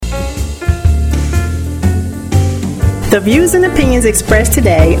The views and opinions expressed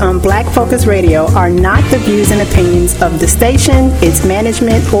today on Black Focus Radio are not the views and opinions of the station, its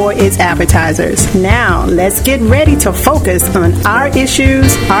management, or its advertisers. Now, let's get ready to focus on our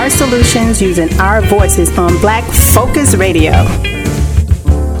issues, our solutions, using our voices on Black Focus Radio.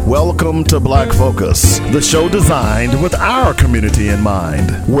 Welcome to Black Focus, the show designed with our community in mind,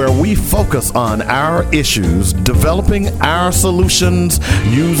 where we focus on our issues, developing our solutions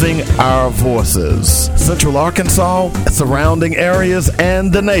using our voices. Central Arkansas, surrounding areas,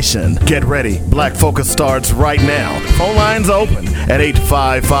 and the nation. Get ready. Black Focus starts right now. Phone lines open at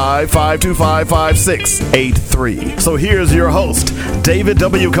 855-525-5683. So here's your host, David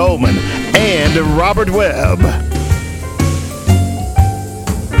W. Coleman and Robert Webb.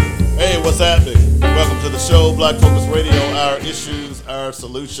 Hey, what's happening? Welcome to the show, Black Focus Radio, our issues, our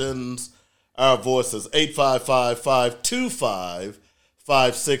solutions, our voices.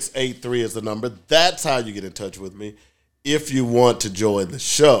 855-525-5683 is the number. That's how you get in touch with me if you want to join the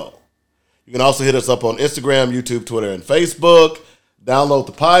show. You can also hit us up on Instagram, YouTube, Twitter, and Facebook. Download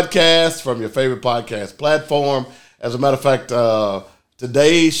the podcast from your favorite podcast platform. As a matter of fact,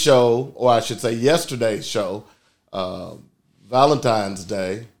 today's show, or I should say yesterday's show, Valentine's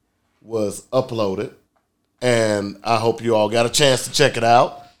Day, was uploaded, and I hope you all got a chance to check it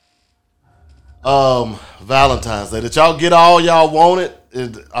out. Valentine's Day. Did y'all get all y'all wanted?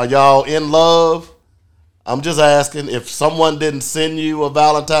 Are y'all in love? I'm just asking, if someone didn't send you a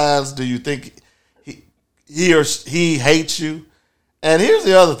Valentine's, do you think he or he hates you? And here's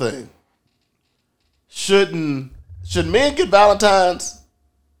the other thing. Should men get Valentine's?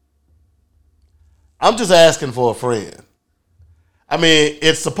 I'm just asking for a friend. I mean,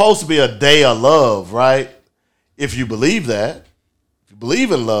 it's supposed to be a day of love, right? If you believe that. If you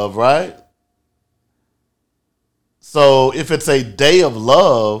believe in love, right? So if it's a day of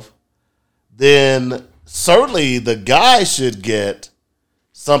love, then certainly the guy should get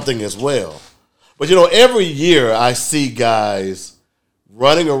something as well. But, every year I see guys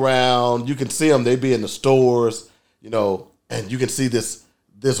running around. You can see them. They be in the stores, and you can see this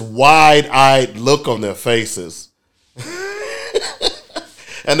wide-eyed look on their faces.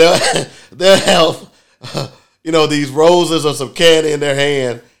 And they'll have, these roses or some candy in their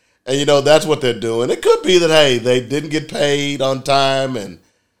hand. And, that's what they're doing. It could be that, hey, they didn't get paid on time and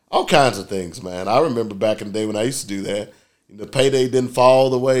all kinds of things, man. I remember back in the day when I used to do that. The payday didn't fall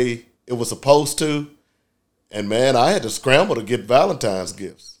the way it was supposed to. And, man, I had to scramble to get Valentine's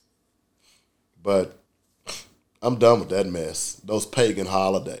gifts. But I'm done with that mess. Those pagan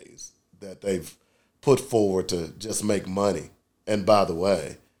holidays that they've put forward to just make money. And by the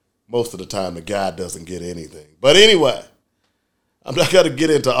way, most of the time the guy doesn't get anything. But anyway, I'm not going to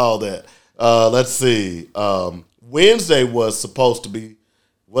get into all that. Let's see. Wednesday was supposed to be,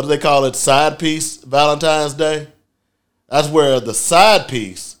 what do they call it? Side piece Valentine's Day. That's where the side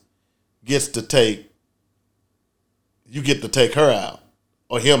piece you get to take her out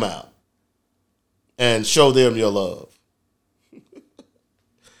or him out and show them your love.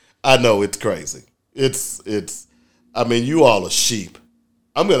 I know it's crazy. You all are sheep.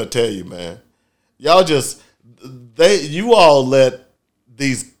 I'm going to tell you, man. You all let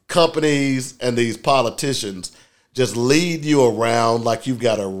these companies and these politicians just lead you around like you've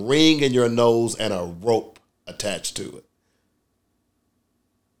got a ring in your nose and a rope attached to it.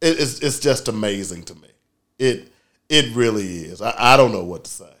 It's just amazing to me. It really is. I don't know what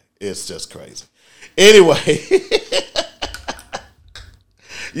to say. It's just crazy. Anyway,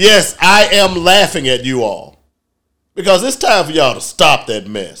 yes, I am laughing at you all. Because it's time for y'all to stop that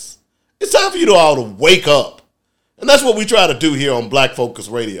mess. It's time for you all to wake up. And that's what we try to do here on Black Focus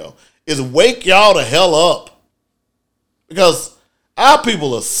Radio, is wake y'all the hell up. Because our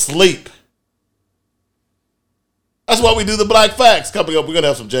people are asleep. That's why we do the Black Facts. Coming up, we're going to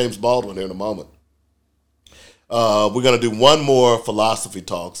have some James Baldwin here in a moment. We're going to do one more philosophy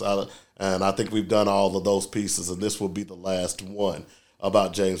talks. And I think we've done all of those pieces, and this will be the last one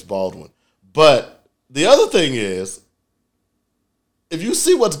about James Baldwin. But the other thing is, if you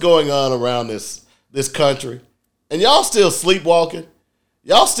see what's going on around this country, and y'all still sleepwalking,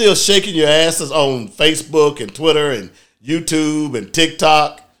 y'all still shaking your asses on Facebook and Twitter and YouTube and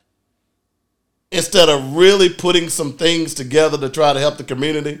TikTok, instead of really putting some things together to try to help the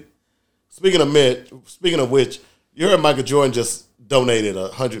community. Speaking of which, you heard Michael Jordan just donated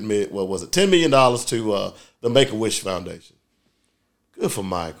 $10 million to the Make-A-Wish Foundation. Good for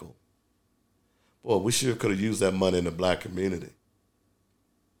Michael. Boy, we sure could have used that money in the black community.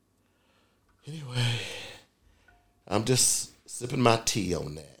 Anyway, I'm just sipping my tea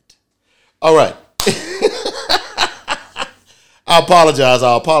on that. All right. I apologize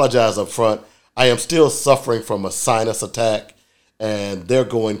up front. I am still suffering from a sinus attack, and they're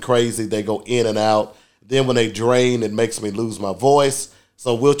going crazy. They go in and out. Then when they drain, it makes me lose my voice.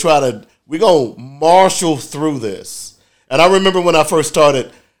 So we're going to marshal through this. And I remember when I first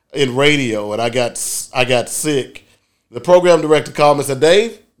started in radio and I got sick, the program director called me and said,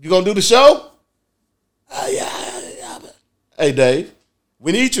 Dave, you going to do the show? Yeah. Hey, Dave,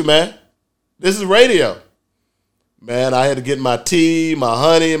 we need you, man. This is radio. Man, I had to get my tea, my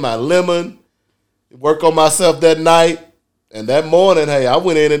honey, my lemon, work on myself that night. And that morning, hey, I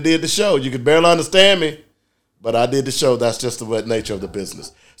went in and did the show. You could barely understand me, but I did the show. That's just the nature of the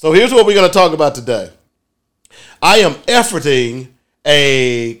business. So here's what we're going to talk about today. I am efforting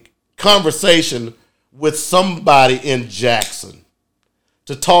a conversation with somebody in Jackson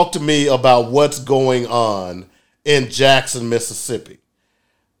to talk to me about what's going on in Jackson, Mississippi.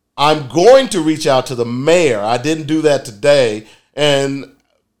 I'm going to reach out to the mayor. I didn't do that today. And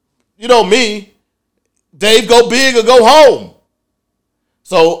you know me, Dave, go big or go home.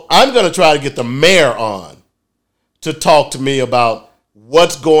 So I'm going to try to get the mayor on to talk to me about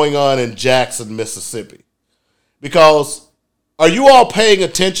what's going on in Jackson, Mississippi. Because are you all paying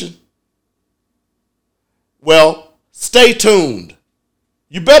attention? Well, stay tuned.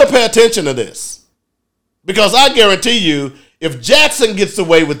 You better pay attention to this. Because I guarantee you, if Jackson gets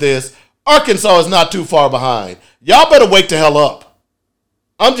away with this, Arkansas is not too far behind. Y'all better wake the hell up.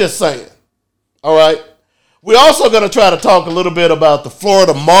 I'm just saying. All right? We're also going to try to talk a little bit about the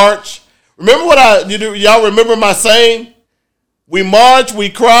Florida March. Remember y'all remember my saying? We march, we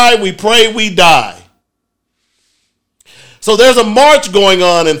cry, we pray, we die. So there's a march going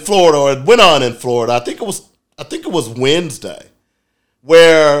on in Florida, or it went on in Florida. I think it was Wednesday,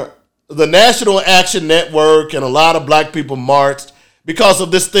 where the National Action Network and a lot of black people marched because of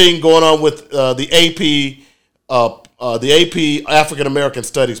this thing going on with the AP African American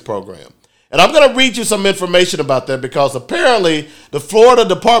Studies program. And I'm going to read you some information about that because apparently the Florida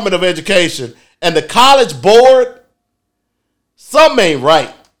Department of Education and the College Board, something ain't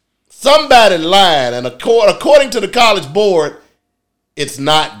right. Somebody lying. And according to the College Board, it's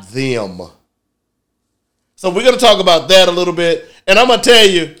not them. So we're going to talk about that a little bit. And I'm going to tell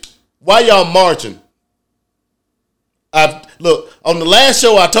you why y'all marching. Look, on the last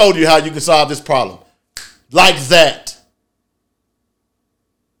show, I told you how you can solve this problem. Like that.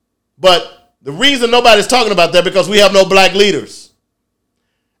 But the reason nobody's talking about that because we have no black leaders.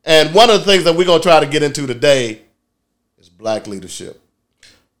 And one of the things that we're going to try to get into today is black leadership.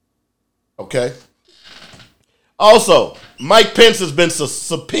 Okay? Also, Mike Pence has been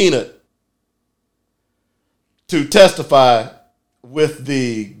subpoenaed to testify with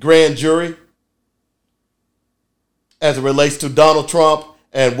the grand jury as it relates to Donald Trump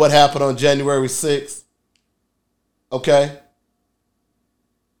and what happened on January 6th. Okay?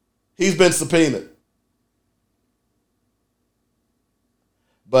 He's been subpoenaed.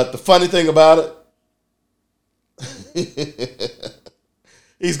 But the funny thing about it,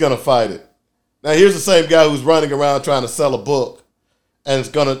 he's going to fight it. Now, here's the same guy who's running around trying to sell a book and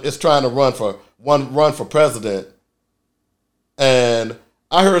it's trying to run for president. And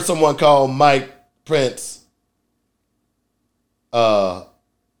I heard someone call Mike Pence,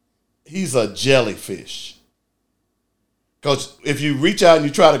 he's a jellyfish. Because if you reach out and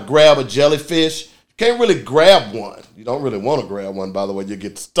you try to grab a jellyfish, you can't really grab one. You don't really want to grab one, by the way. You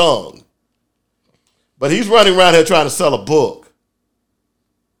get stung. But he's running around here trying to sell a book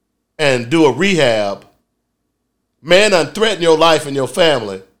and do a rehab. Man, done threaten your life and your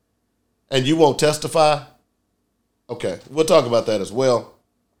family, and you won't testify? Okay, we'll talk about that as well.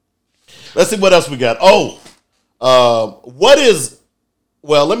 Let's see what else we got. Well,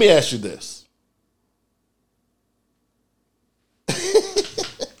 let me ask you this.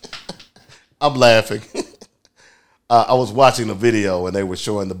 I'm laughing. I was watching a video and they were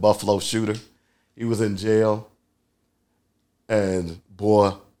showing the Buffalo shooter. He was in jail. And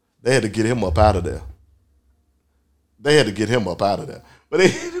boy, they had to get him up out of there. But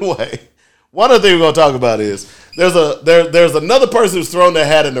anyway, one of the things we're going to talk about is there's another person who's thrown their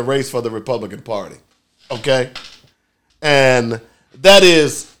hat in the race for the Republican Party. Okay? And that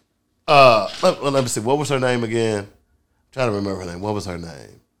is, let me see, what was her name again? I'm trying to remember her name. What was her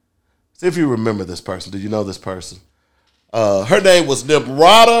name? See if you remember this person. Do you know this person? Her name was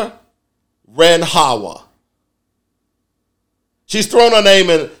Nimrata Randhawa. She's thrown her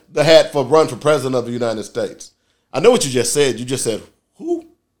name in the hat for run for president of the United States. I know what you just said. You just said, who?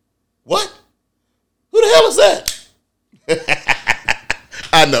 What? Who the hell is that?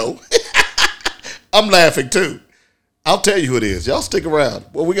 I know. I'm laughing too. I'll tell you who it is. Y'all stick around.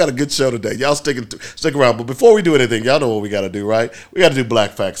 Well, we got a good show today. Y'all stick around. But before we do anything, y'all know what we got to do, right? We got to do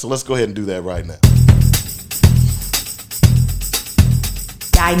Black Facts. So let's go ahead and do that right now.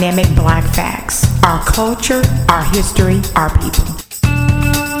 Dynamic Black Facts. Our culture, our history, our people.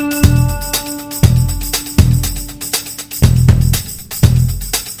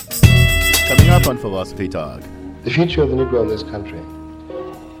 Coming up on Philosophy Talk. The future of the Negro in this country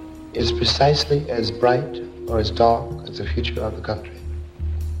is precisely as bright or as dark as the future of the country.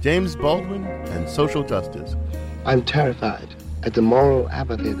 James Baldwin and social justice. I'm terrified at the moral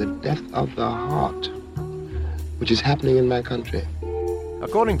apathy, the death of the heart, which is happening in my country.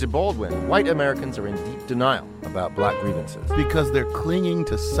 According to Baldwin, white Americans are in deep denial about black grievances. Because they're clinging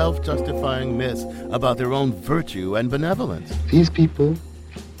to self-justifying myths about their own virtue and benevolence. These people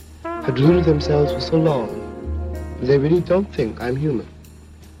have deluded themselves for so long that they really don't think I'm human.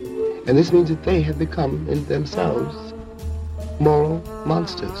 And this means that they have become, in themselves, moral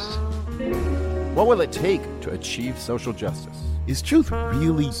monsters. What will it take to achieve social justice? Is truth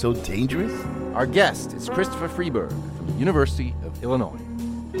really so dangerous? Our guest is Christopher Freeberg from the University of Illinois.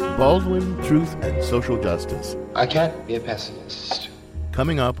 Baldwin, Truth, and Social Justice. I can't be a pessimist.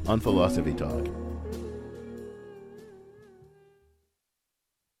 Coming up on Philosophy Talk.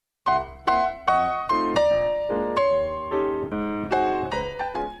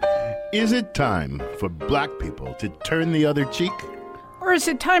 Is it time for black people to turn the other cheek? Or is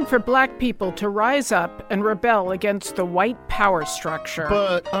it time for black people to rise up and rebel against the white power structure?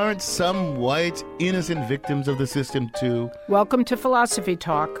 But aren't some whites innocent victims of the system too? Welcome to Philosophy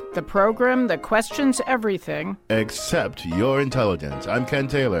Talk, the program that questions everything except your intelligence. I'm Ken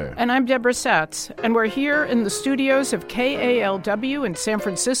Taylor. And I'm Deborah Satz. And we're here in the studios of KALW in San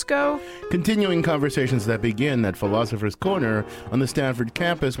Francisco, continuing conversations that begin at Philosopher's Corner on the Stanford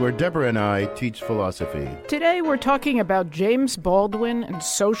campus where Deborah and I teach philosophy. Today we're talking about James Baldwin and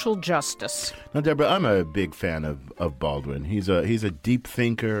social justice. Now, Deborah, I'm a big fan of Baldwin. He's a deep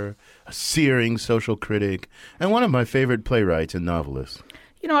thinker, a searing social critic, and one of my favorite playwrights and novelists.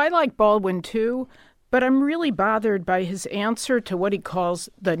 You know, I like Baldwin too, but I'm really bothered by his answer to what he calls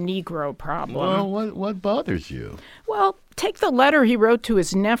the Negro problem. Well, what bothers you? Well, take the letter he wrote to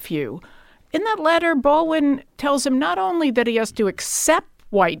his nephew. In that letter, Baldwin tells him not only that he has to accept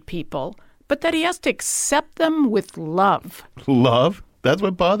white people, but that he has to accept them with love. Love? That's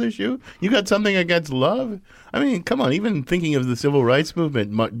what bothers you? You got something against love? I mean, come on, even thinking of the civil rights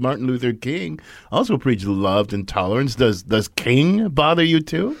movement, Martin Luther King also preached love and tolerance. Does King bother you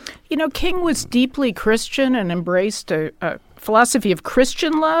too? You know, King was deeply Christian and embraced a philosophy of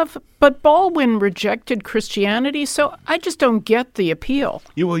Christian love, but Baldwin rejected Christianity, so I just don't get the appeal.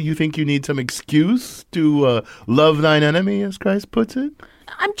 You think you need some excuse to love thine enemy, as Christ puts it?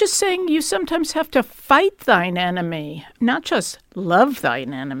 I'm just saying you sometimes have to fight thine enemy, not just love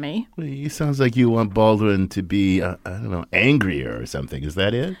thine enemy. Well, it sounds like you want Baldwin to be, angrier or something. Is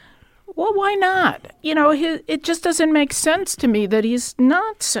that it? Well, why not? You know, it just doesn't make sense to me that he's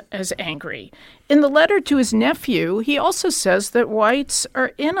not as angry. In the letter to his nephew, he also says that whites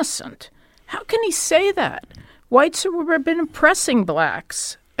are innocent. How can he say that? Whites have been oppressing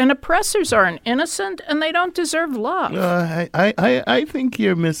blacks. And oppressors aren't innocent, and they don't deserve love. I think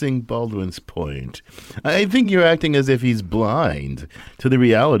you're missing Baldwin's point. I think you're acting as if he's blind to the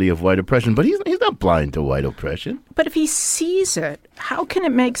reality of white oppression, but he's not blind to white oppression. But if he sees it, how can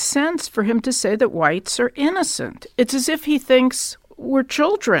it make sense for him to say that whites are innocent? It's as if he thinks we're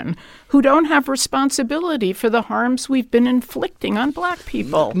children who don't have responsibility for the harms we've been inflicting on black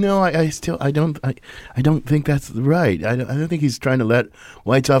people. No, I don't think that's right. I don't think he's trying to let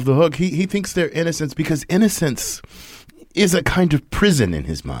whites off the hook. He thinks they're innocents because innocence is a kind of prison in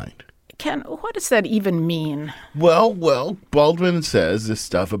his mind. Ken, what does that even mean? Well, Baldwin says this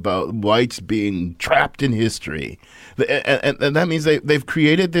stuff about whites being trapped in history. And that means they've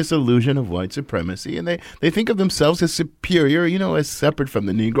created this illusion of white supremacy, and they think of themselves as superior, as separate from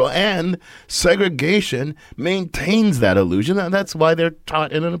the Negro. And segregation maintains that illusion, and that's why they're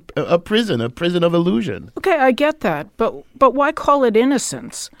taught in a prison of illusion. Okay, I get that, but why call it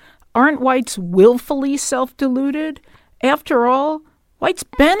innocence? Aren't whites willfully self-deluded? After all, whites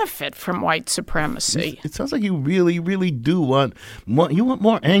benefit from white supremacy. It sounds like you really, really do want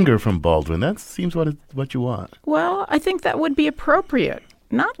more anger from Baldwin. That seems what you want. Well, I think that would be appropriate.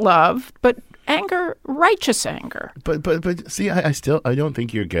 Not love, but anger, righteous anger. But see, I don't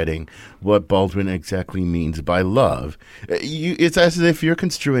think you're getting what Baldwin exactly means by love. It's as if you're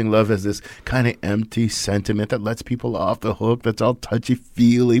construing love as this kind of empty sentiment that lets people off the hook, that's all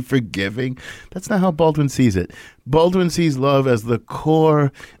touchy-feely, forgiving. That's not how Baldwin sees it. Baldwin sees love as the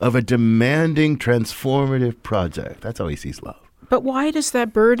core of a demanding, transformative project. That's how he sees love. But why does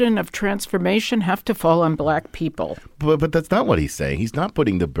that burden of transformation have to fall on black people? But that's not what he's saying. He's not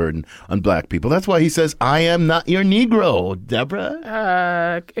putting the burden on black people. That's why he says, I am not your Negro,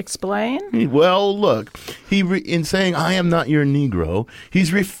 Deborah. Explain? Well, look, in saying I am not your Negro,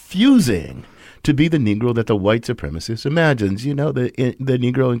 he's refusing to be the Negro that the white supremacist imagines. You know, the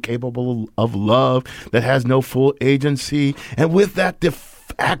Negro incapable of love, that has no full agency. And with that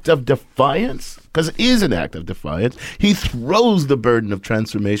act of defiance, because it is an act of defiance, he throws the burden of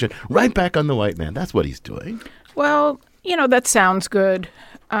transformation right back on the white man. That's what he's doing. Well, that sounds good,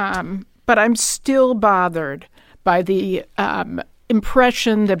 but I'm still bothered by the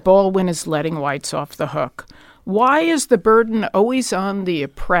impression that Baldwin is letting whites off the hook. Why is the burden always on the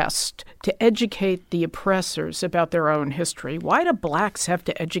oppressed to educate the oppressors about their own history? Why do blacks have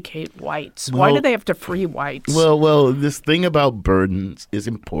to educate whites? Why do they have to free whites? Well, this thing about burdens is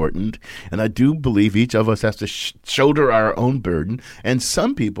important, and I do believe each of us has to shoulder our own burden, and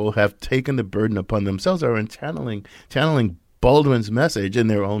some people have taken the burden upon themselves or are channeling Baldwin's message in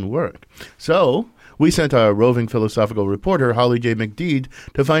their own work. So we sent our roving philosophical reporter, Holly J. McDede,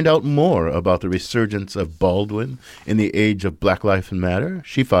 to find out more about the resurgence of Baldwin in the age of Black Lives Matter.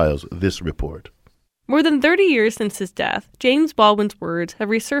 She files this report. More than 30 years since his death, James Baldwin's words have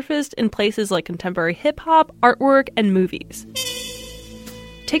resurfaced in places like contemporary hip-hop, artwork, and movies.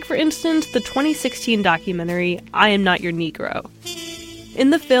 Take, for instance, the 2016 documentary, I Am Not Your Negro.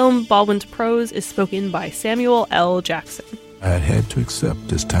 In the film, Baldwin's prose is spoken by Samuel L. Jackson. I had to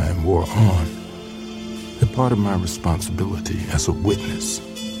accept as time wore on that part of my responsibility as a witness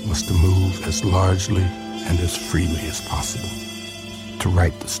was to move as largely and as freely as possible, to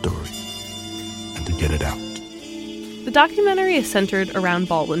write the story and to get it out. The documentary is centered around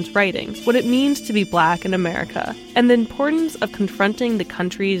Baldwin's writing, what it means to be black in America, and the importance of confronting the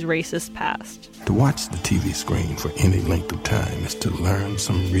country's racist past. To watch the TV screen for any length of time is to learn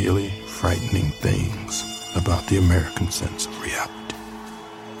some really frightening things about the American sense of reality.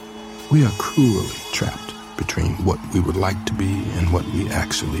 We are cruelly trapped between what we would like to be and what we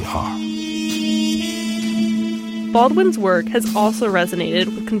actually are. Baldwin's work has also resonated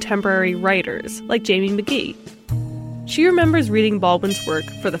with contemporary writers like Jamie McGee. She remembers reading Baldwin's work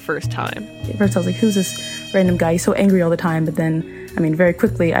for the first time. At first I was like, who's this random guy? He's so angry all the time. But then, very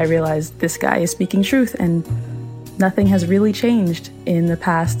quickly I realized this guy is speaking truth, and nothing has really changed in the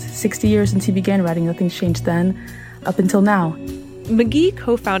past 60 years since he began writing. Nothing's changed then up until now. McGee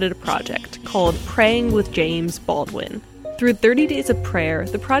co-founded a project called Praying with James Baldwin. Through 30 days of prayer,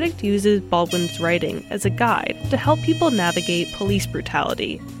 the project uses Baldwin's writing as a guide to help people navigate police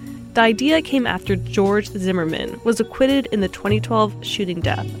brutality. The idea came after George Zimmerman was acquitted in the 2012 shooting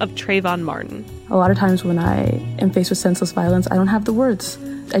death of Trayvon Martin. A lot of times when I am faced with senseless violence, I don't have the words.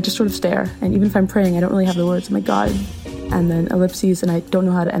 I just sort of stare. And even if I'm praying, I don't really have the words. I'm like, God, and then ellipses, and I don't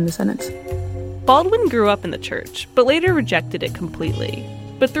know how to end the sentence. Baldwin grew up in the church, but later rejected it completely.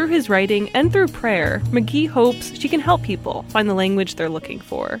 But through his writing and through prayer, McGee hopes she can help people find the language they're looking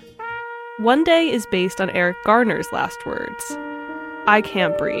for. One Day is based on Eric Garner's last words, I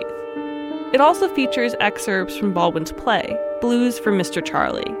Can't Breathe. It also features excerpts from Baldwin's play, Blues for Mr.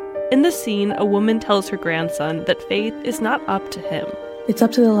 Charlie. In the scene, a woman tells her grandson that faith is not up to him. It's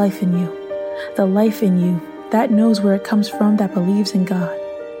up to the life in you. The life in you, that knows where it comes from, that believes in God.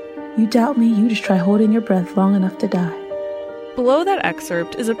 You doubt me, you just try holding your breath long enough to die. Below that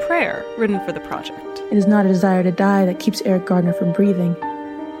excerpt is a prayer written for the project. It is not a desire to die that keeps Eric Garner from breathing,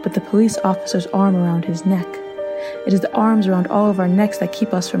 but the police officer's arm around his neck. It is the arms around all of our necks that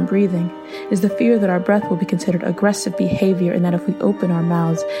keep us from breathing. It is the fear that our breath will be considered aggressive behavior and that if we open our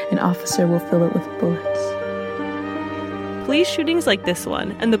mouths, an officer will fill it with bullets. Police shootings like this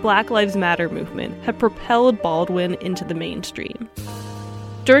one and the Black Lives Matter movement have propelled Baldwin into the mainstream.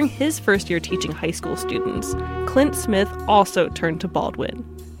 During his first year teaching high school students, Clint Smith also turned to Baldwin.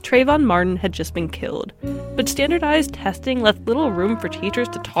 Trayvon Martin had just been killed, but standardized testing left little room for teachers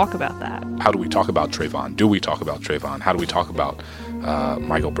to talk about that. How do we talk about Trayvon? Do we talk about Trayvon? How do we talk about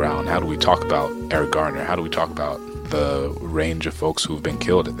Michael Brown? How do we talk about Eric Garner? How do we talk about the range of folks who've been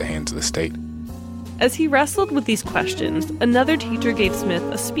killed at the hands of the state? As he wrestled with these questions, another teacher gave Smith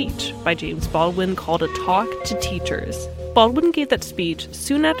a speech by James Baldwin called A Talk to Teachers. Baldwin gave that speech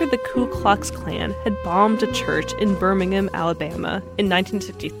soon after the Ku Klux Klan had bombed a church in Birmingham, Alabama in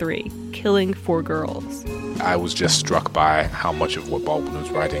 1963, killing 4 girls. I was just struck by how much of what Baldwin was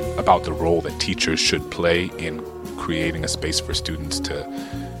writing about the role that teachers should play in creating a space for students to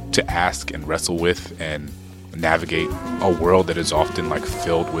ask and wrestle with and navigate a world that is often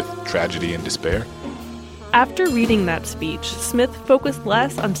filled with tragedy and despair. After reading that speech, Smith focused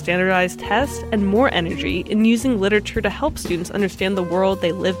less on standardized tests and more energy in using literature to help students understand the world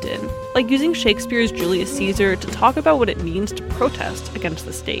they lived in, like using Shakespeare's Julius Caesar to talk about what it means to protest against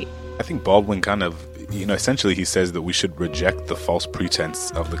the state. I think Baldwin essentially he says that we should reject the false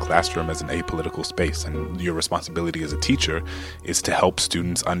pretense of the classroom as an apolitical space, and your responsibility as a teacher is to help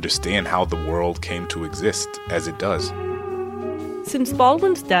students understand how the world came to exist as it does. Since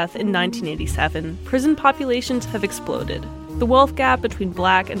Baldwin's death in 1987, prison populations have exploded. The wealth gap between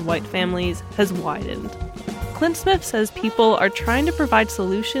black and white families has widened. Clint Smith says people are trying to provide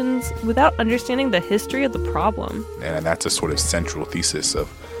solutions without understanding the history of the problem. And that's a sort of central thesis of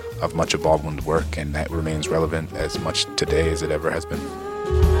much of Baldwin's work, and that remains relevant as much today as it ever has been.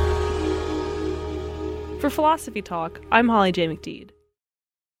 For Philosophy Talk, I'm Holly J. McDeed.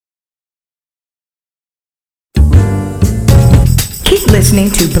 Keep listening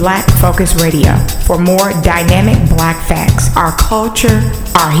to Black Focus Radio for more dynamic Black facts, our culture,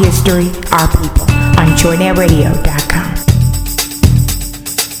 our history, our people on JoyNetRadio.com.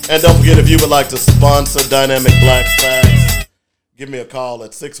 And don't forget, if you would like to sponsor Dynamic Black Facts, give me a call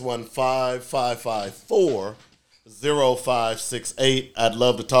at 615-554-0568. I'd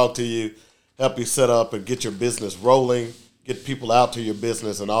love to talk to you, help you set up and get your business rolling, get people out to your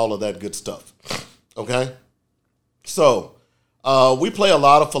business and all of that good stuff. Okay? So, we play a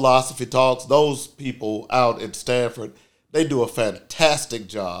lot of philosophy talks. Those people out at Stanford, they do a fantastic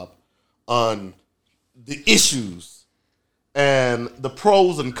job on the issues and the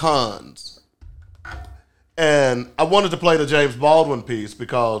pros and cons. And I wanted to play the James Baldwin piece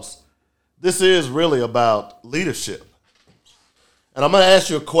because this is really about leadership. And I'm going to ask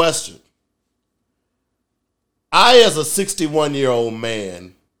you a question. I, as a 61-year-old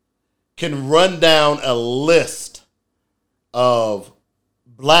man, can run down a list of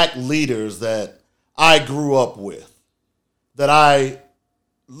black leaders that I grew up with, that I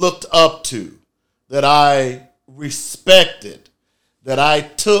looked up to, that I respected, that I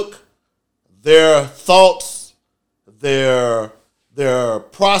took their thoughts, their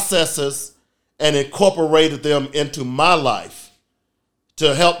processes, and incorporated them into my life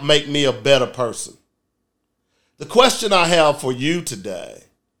to help make me a better person. The question I have for you today,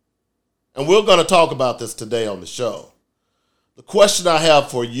 and we're going to talk about this today on the show, the question I have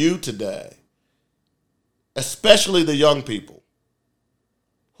for you today, especially the young people,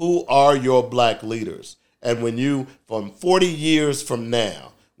 who are your black leaders? And when you, from 40 years from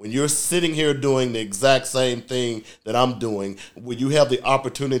now, when you're sitting here doing the exact same thing that I'm doing, when you have the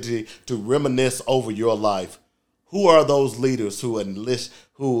opportunity to reminisce over your life, who are those leaders who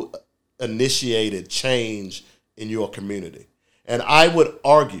initiated change in your community? And I would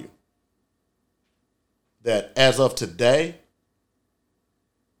argue that as of today,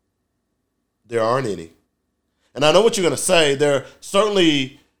 there aren't any. And I know what you're going to say. There are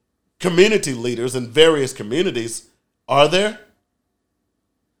certainly community leaders in various communities. Are there?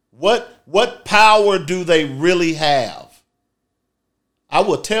 What power do they really have? I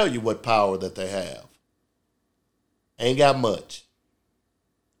will tell you what power that they have. Ain't got much.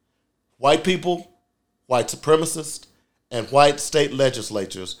 White people, white supremacists, and white state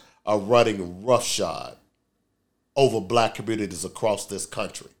legislatures are running roughshod over black communities across this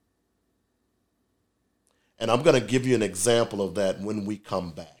country. And I'm going to give you an example of that when we come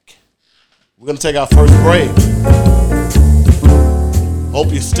back. We're going to take our first break.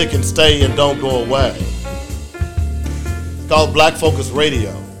 Hope you stick and stay and don't go away. It's called Black Focus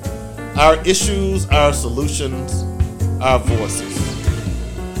Radio. Our issues, our solutions, our voices.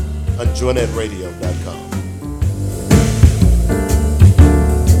 On JoyNetRadio.com.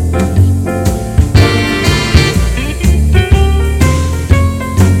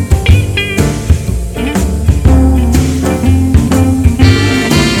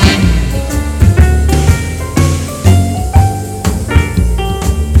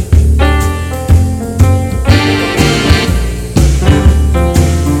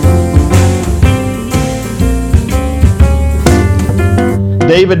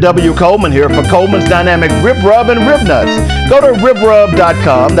 David W. Coleman here for Coleman's Dynamic Rib Rub and Rib Nuts. Go to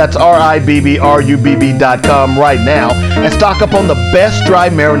ribrub.com, that's RIBBRUBB.com right now, and stock up on the best dry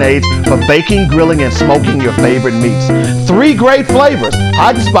marinades for baking, grilling, and smoking your favorite meats. 3 great flavors,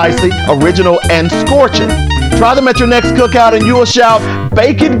 hot and spicy, original, and scorching. Try them at your next cookout and you will shout,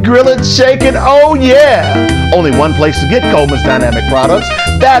 bake it, grill it, shake it, oh yeah. Only one place to get Coleman's Dynamic products.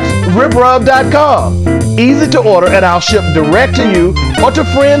 That's riprub.com. Easy to order and I'll ship direct to you or to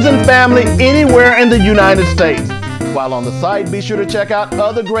friends and family anywhere in the United States. While on the site, be sure to check out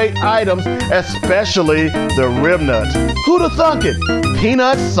other great items, especially the rib nuts. Who'da thunk it?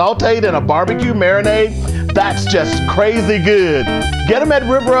 Peanuts sauteed in a barbecue marinade? That's just crazy good. Get them at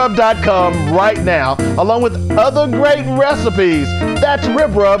riprub.com right now, along with other great recipes. That's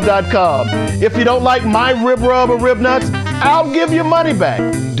riprub.com. If you don't like my rib rub or rib nuts, I'll give you money back.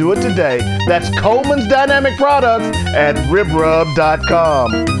 Do it today. That's Coleman's Dynamic Products at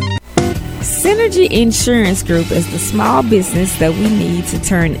riprub.com. Synergy Insurance Group is the small business that we need to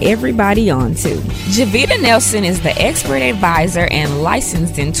turn everybody on to. Javita Nelson is the expert advisor and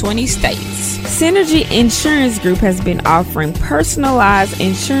licensed in 20 states. Synergy Insurance Group has been offering personalized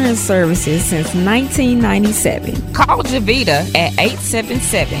insurance services since 1997. Call Javita at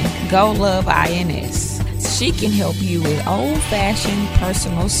 877-GO-LOVE-INS. She can help you with old-fashioned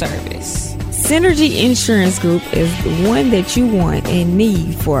personal service. Synergy Insurance Group is the one that you want and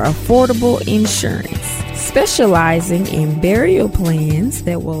need for affordable insurance, specializing in burial plans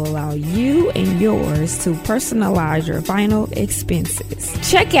that will allow you and yours to personalize your final expenses.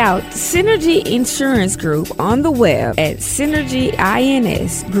 Check out Synergy Insurance Group on the web at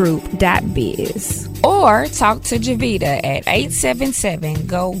synergyinsgroup.biz or talk to Javita at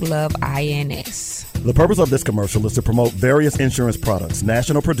 877-GO-LOVE-INS. The purpose of this commercial is to promote various insurance products.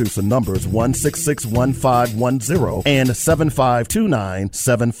 National producer numbers 1661510 and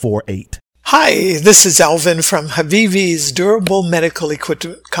 7529748. Hi, this is Alvin from Habibi's Durable Medical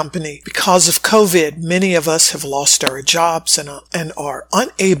Equipment Company. Because of COVID, many of us have lost our jobs and are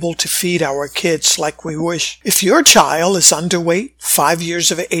unable to feed our kids like we wish. If your child is underweight, 5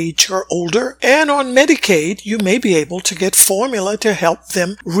 years of age or older, and on Medicaid, you may be able to get formula to help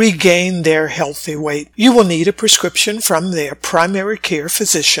them regain their healthy weight. You will need a prescription from their primary care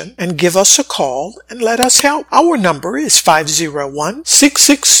physician and give us a call and let us help. Our number is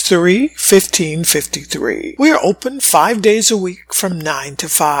 501-663-1553. We are open 5 days a week from 9 to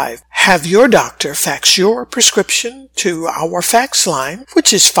 5. Have your doctor fax your prescription to our fax line,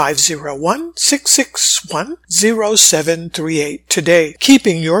 which is 501-661-0738 today.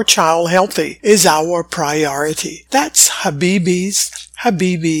 Keeping your child healthy is our priority. That's Habibi's,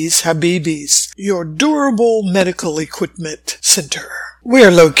 your durable medical equipment center. We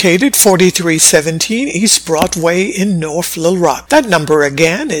are located 4317 East Broadway in North Little Rock. That number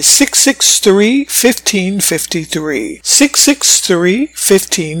again is 663-1553.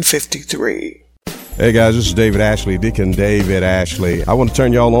 663-1553. Hey guys, this is David Ashley, Deacon David Ashley. I want to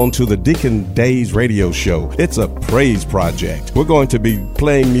turn y'all on to the Deacon Days radio show. It's a praise project. We're going to be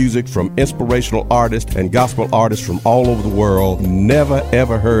playing music from inspirational artists and gospel artists from all over the world, never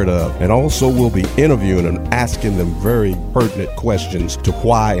ever heard of. And also we'll be interviewing and asking them very pertinent questions to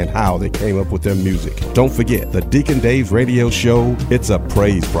why and how they came up with their music. Don't forget, the Deacon Days radio show, it's a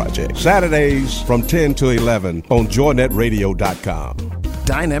praise project. Saturdays from 10 to 11 on joynetradio.com.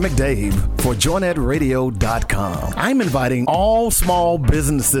 Dynamic Dave for joynetradio.com. I'm inviting all small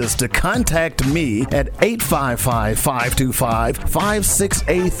businesses to contact me at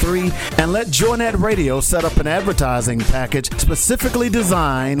 855-525-5683 and let Joynet Radio set up an advertising package specifically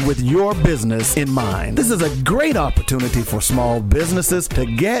designed with your business in mind. This is a great opportunity for small businesses to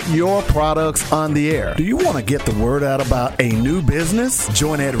get your products on the air. Do you want to get the word out about a new business?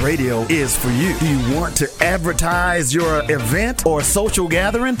 Joynet Radio is for you. Do you want to advertise your event or social gathering?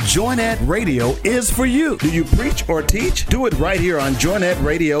 Joynet Radio is for you. Do you preach or teach? Do it right here on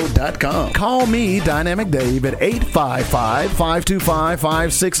joynetradio.com. Call me, Dynamic Dave, at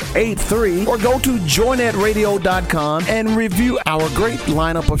 855-525-5683 or go to joynetradio.com and review our great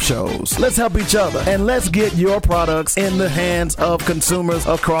lineup of shows. Let's help each other and let's get your products in the hands of consumers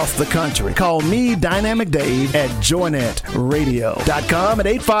across the country. Call me, Dynamic Dave, at joynetradio.com at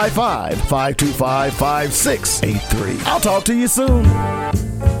 855-525-5683. I'll talk to you soon.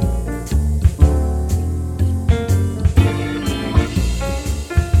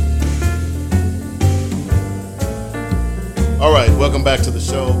 All right, welcome back to the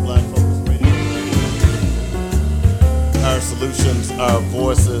show, Black Focus Radio. Our solutions, our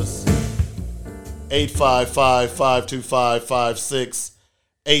voices.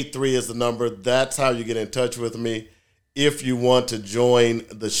 855-525-5683 is the number. That's how you get in touch with me if you want to join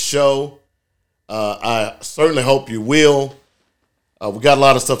the show. I certainly hope you will. We got a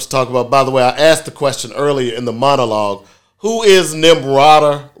lot of stuff to talk about. By the way, I asked the question earlier in the monologue, who is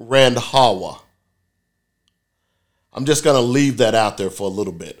Nimrata Randhawa? I'm just going to leave that out there for a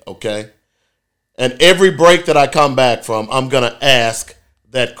little bit, okay? And every break that I come back from, I'm going to ask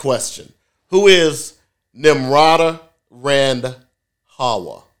that question. Who is Nimrata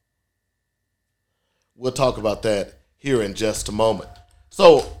Randhawa? We'll talk about that here in just a moment.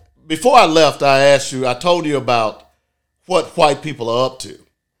 So before I left, I told you about what white people are up to.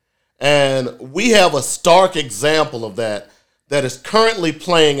 And we have a stark example of that is currently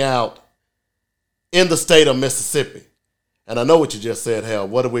playing out in the state of Mississippi. And I know what you just said, Hal.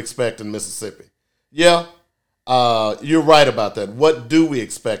 What do we expect in Mississippi? Yeah, you're right about that. What do we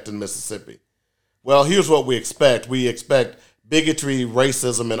expect in Mississippi? Well, here's what we expect. We expect bigotry,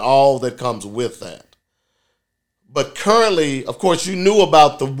 racism, and all that comes with that. But currently, of course, you knew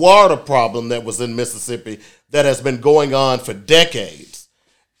about the water problem that was in Mississippi that has been going on for decades.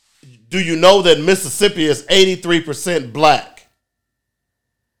 Do you know that Mississippi is 83% black?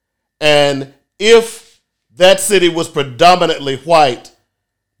 And if that city was predominantly white,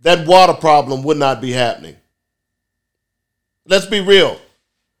 that water problem would not be happening. Let's be real.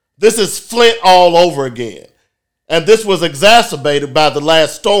 This is Flint all over again. And this was exacerbated by the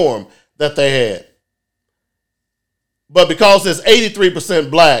last storm that they had. But because it's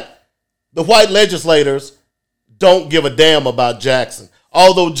 83% black, the white legislators don't give a damn about Jackson.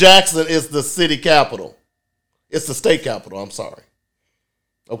 Although Jackson is the city capital. It's the state capital, I'm sorry.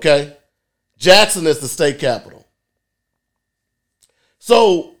 Okay? Jackson is the state capital.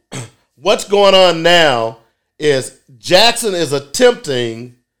 So what's going on now is Jackson is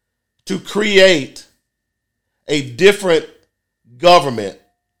attempting to create a different government.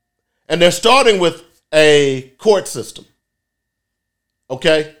 And they're starting with a court system.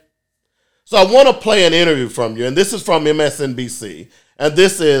 Okay? So I want to play an interview from you, and this is from MSNBC, and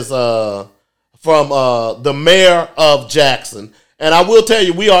this is from the mayor of Jackson. And I will tell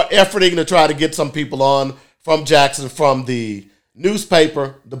you, we are efforting to try to get some people on from Jackson, from the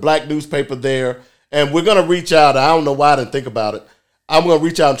newspaper, the black newspaper there, and we're going to reach out. I don't know why I didn't think about it. I'm going to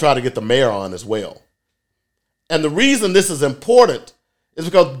reach out and try to get the mayor on as well. And the reason this is important is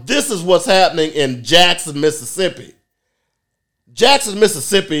because this is what's happening in Jackson, Mississippi. Jackson,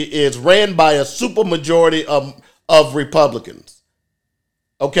 Mississippi is ran by a supermajority of Republicans.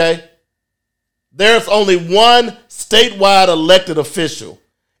 Okay? There's only one statewide elected official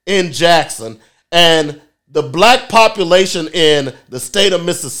in Jackson, and the black population in the state of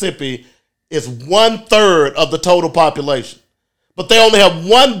Mississippi is 1/3 of the total population. But they only have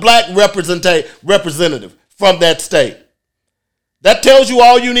one black representative from that state. That tells you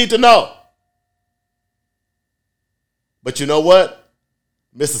all you need to know. But you know what?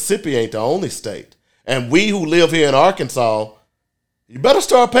 Mississippi ain't the only state. And we who live here in Arkansas, you better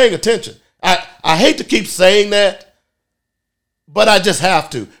start paying attention. I hate to keep saying that, but I just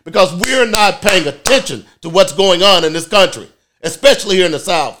have to, because we're not paying attention to what's going on in this country, especially here in the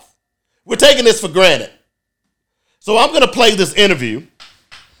South. We're taking this for granted. So I'm going to play this interview.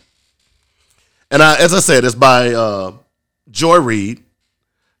 And as I said, it's by Joy Reid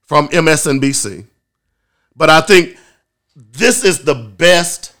from MSNBC. But I think this is the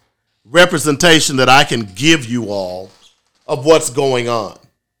best representation that I can give you all of what's going on.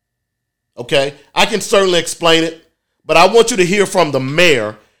 Okay? I can certainly explain it, but I want you to hear from the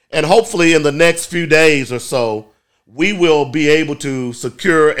mayor, and hopefully in the next few days or so, we will be able to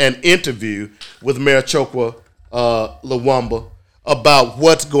secure an interview with Mayor Chokwe Lawamba about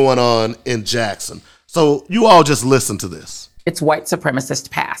what's going on in Jackson. So you all just listen to this. It's white supremacist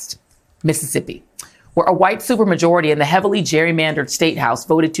past, Mississippi, where a white supermajority in the heavily gerrymandered state house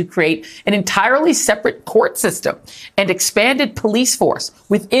voted to create an entirely separate court system and expanded police force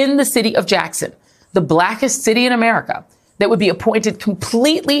within the city of Jackson, the blackest city in America, that would be appointed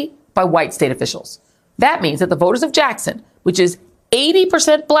completely by white state officials. That means that the voters of Jackson, which is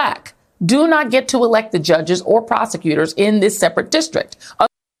 80% black, do not get to elect the judges or prosecutors in this separate district.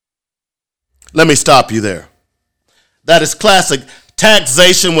 Let me stop you there. That is classic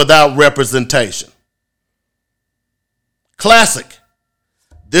taxation without representation. Classic.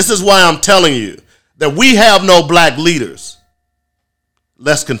 This is why I'm telling you that we have no black leaders.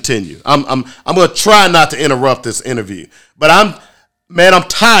 Let's continue. I'm going to try not to interrupt this interview, but I'm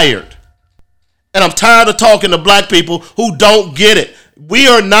tired. And I'm tired of talking to black people who don't get it. We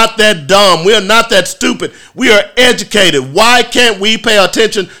are not that dumb. We are not that stupid. We are educated. Why can't we pay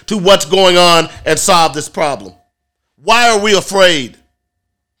attention to what's going on and solve this problem? Why are we afraid?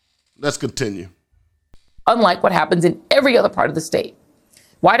 Let's continue. Unlike what happens in every other part of the state,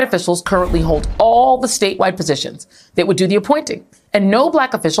 white officials currently hold all the statewide positions that would do the appointing, and no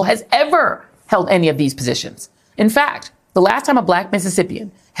black official has ever held any of these positions. In fact, the last time a black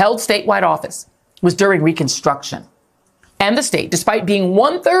Mississippian held statewide office was during Reconstruction. And the state, despite being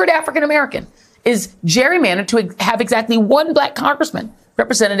 1/3 African American, is gerrymandered to have exactly one black congressman,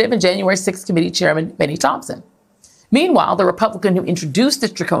 Representative and January 6th Committee Chairman Benny Thompson. Meanwhile, the Republican who introduced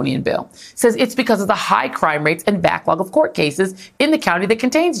this draconian bill says it's because of the high crime rates and backlog of court cases in the county that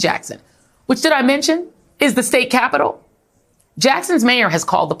contains Jackson, which, did I mention, is the state capital. Jackson's mayor has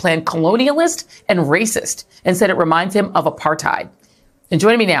called the plan colonialist and racist and said it reminds him of apartheid. And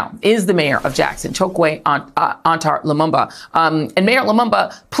joining me now is the mayor of Jackson, Chokwe Antar Lumumba. And Mayor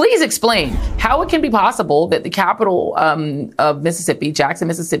Lumumba, please explain how it can be possible that the capital of Mississippi, Jackson,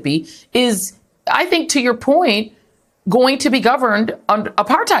 Mississippi, is, I think, to your point, going to be governed under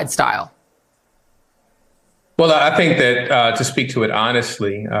apartheid style. Well, I think that to speak to it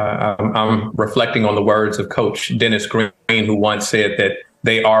honestly, I'm reflecting on the words of Coach Dennis Green, who once said that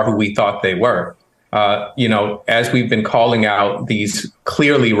they are who we thought they were. As we've been calling out these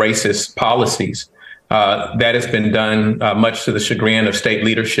clearly racist policies, that has been done much to the chagrin of state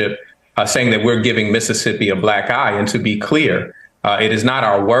leadership, saying that we're giving Mississippi a black eye. And to be clear, it is not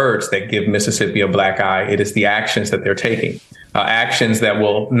our words that give Mississippi a black eye. It is the actions that they're taking, actions that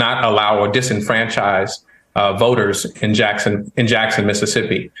will not allow or disenfranchise voters in Jackson,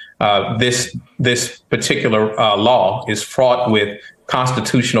 Mississippi. This particular law is fraught with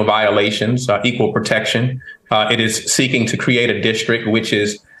constitutional violations, equal protection. It is seeking to create a district which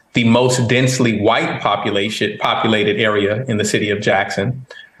is the most densely white populated area in the city of Jackson.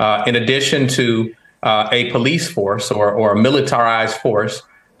 In addition to a police force or a militarized force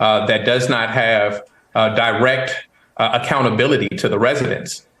that does not have direct accountability to the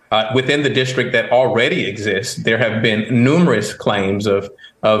residents. Within the district that already exists, there have been numerous claims of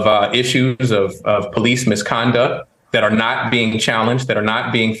issues of police misconduct that are not being challenged, that are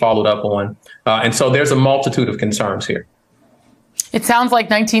not being followed up on. And so there's a multitude of concerns here. It sounds like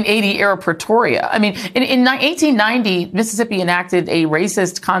 1980 era Pretoria. I mean, in 1890, Mississippi enacted a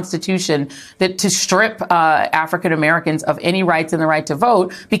racist constitution that to strip African Americans of any rights and the right to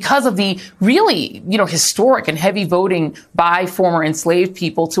vote because of the really, historic and heavy voting by former enslaved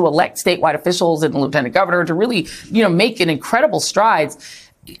people to elect statewide officials and the lieutenant governor to really, make an incredible strides.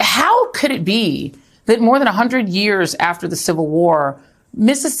 How could it be that more than 100 years after the Civil War,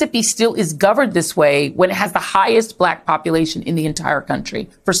 Mississippi still is governed this way when it has the highest black population in the entire country,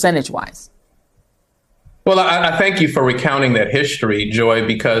 percentage-wise? Well, I thank you for recounting that history, Joy,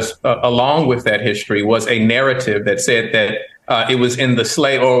 because along with that history was a narrative that said that it was in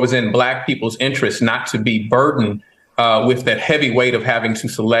it was in black people's interest not to be burdened with that heavy weight of having to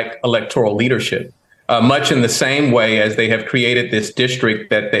select electoral leadership, much in the same way as they have created this district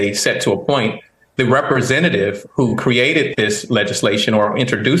that they set to appoint. The representative who created this legislation or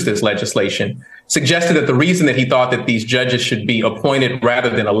introduced this legislation suggested that the reason that he thought that these judges should be appointed rather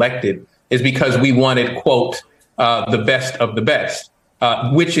than elected is because we wanted, quote, the best of the best,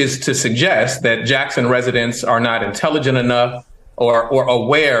 which is to suggest that Jackson residents are not intelligent enough or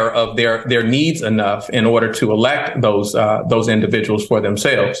aware of their needs enough in order to elect those individuals for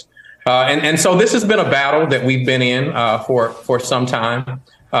themselves. And so this has been a battle that we've been in for some time.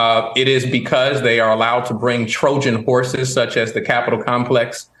 It is because they are allowed to bring Trojan horses, such as the Capitol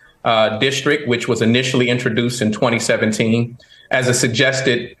Complex district, which was initially introduced in 2017 as a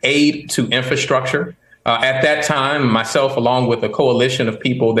suggested aid to infrastructure. At that time, myself, along with a coalition of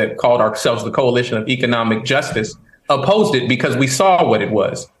people that called ourselves the Coalition of Economic Justice, opposed it because we saw what it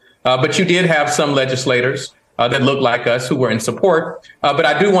was. But you did have some legislators that looked like us who were in support. But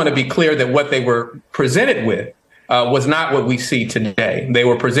I do want to be clear that what they were presented with was not what we see today. They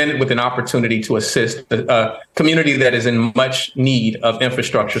were presented with an opportunity to assist a community that is in much need of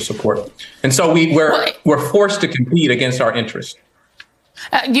infrastructure support. And so we're forced to compete against our interests.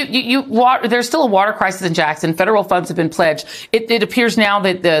 There's still a water crisis in Jackson. Federal funds have been pledged. It appears now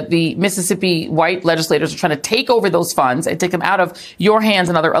that the Mississippi white legislators are trying to take over those funds and take them out of your hands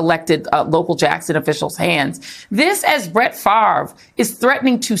and other elected local Jackson officials' hands. This, as Brett Favre is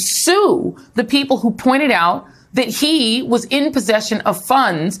threatening to sue the people who pointed out that he was in possession of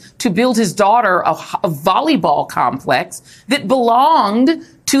funds to build his daughter a volleyball complex that belonged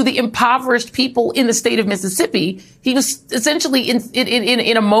to the impoverished people in the state of Mississippi. He was essentially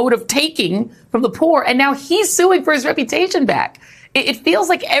in a mode of taking from the poor, and now he's suing for his reputation back. It feels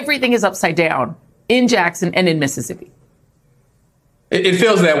like everything is upside down in Jackson and in Mississippi. It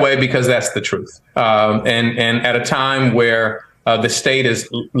feels that way because that's the truth. And at a time where the state is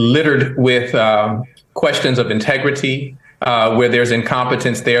littered with questions of integrity, where there's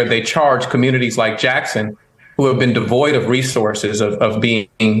incompetence there, they charge communities like Jackson, who have been devoid of resources, of being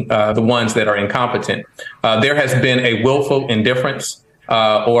the ones that are incompetent. There has been a willful indifference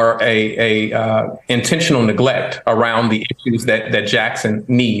or a intentional neglect around the issues that Jackson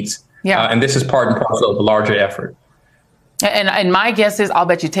needs. Yeah. And this is part and parcel of the larger effort. And my guess is I'll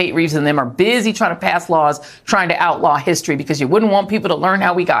bet you Tate Reeves and them are busy trying to pass laws, trying to outlaw history, because you wouldn't want people to learn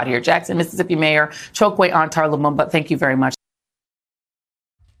how we got here. Jackson, Mississippi Mayor Chokwe Antar Lumumba, thank you very much.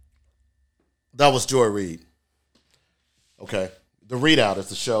 That was Joy Reid. Okay. The Readout is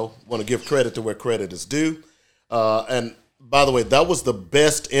the show. Want to give credit to where credit is due. And by the way, that was the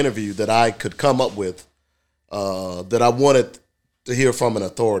best interview that I could come up with that I wanted to hear from an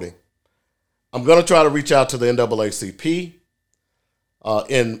authority. I'm going to try to reach out to the NAACP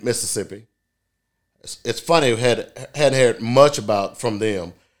in Mississippi. It's funny, hadn't heard much about from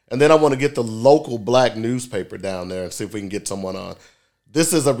them. And then I want to get the local black newspaper down there and see if we can get someone on.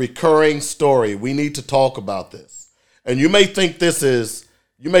 This is a recurring story. We need to talk about this. And you may think this is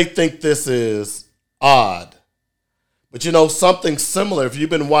odd. But something similar, if you've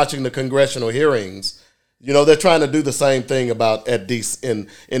been watching the congressional hearings, they're trying to do the same thing about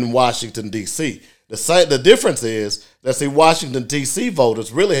in Washington, D.C. The difference is that, Washington, D.C.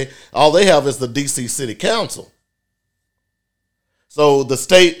 voters, really, all they have is the D.C. City Council. So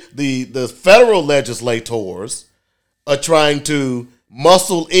the federal legislators are trying to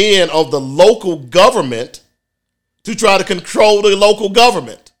muscle in on the local government to try to control the local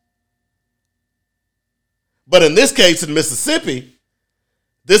government. But in this case, in Mississippi,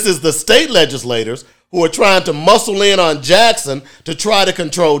 this is the state legislators who are trying to muscle in on Jackson to try to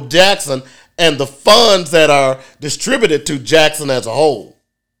control Jackson and the funds that are distributed to Jackson as a whole.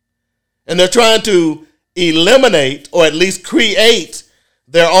 And they're trying to eliminate or at least create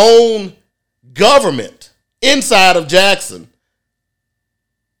their own government inside of Jackson,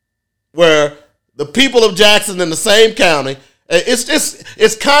 where the people of Jackson in the same county,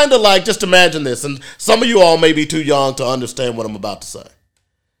 it's kind of like, just imagine this, and some of you all may be too young to understand what I'm about to say.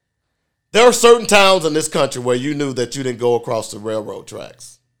 There are certain towns in this country where you knew that you didn't go across the railroad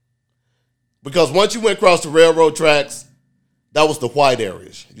tracks. Because once you went across the railroad tracks, that was the white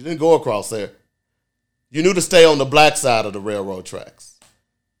areas. You didn't go across there. You knew to stay on the black side of the railroad tracks.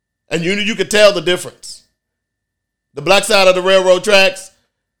 And you knew you could tell the difference. The black side of the railroad tracks,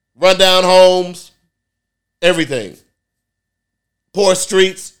 rundown homes, everything. Poor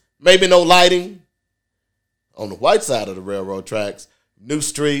streets, maybe no lighting. On the white side of the railroad tracks, new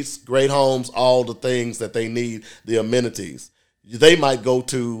streets, great homes, all the things that they need, the amenities. They might go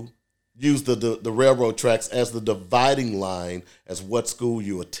to use the railroad tracks as the dividing line as what school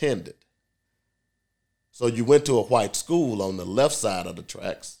you attended. So you went to a white school on the left side of the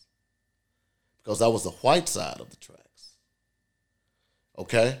tracks because that was the white side of the tracks.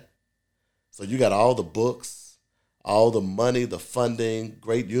 Okay? So you got all the books, all the money, the funding,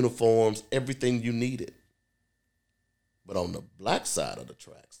 great uniforms, everything you needed. But on the black side of the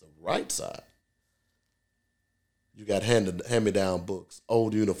tracks, the right side, you got hand-me-down books,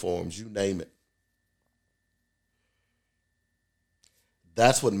 old uniforms, you name it.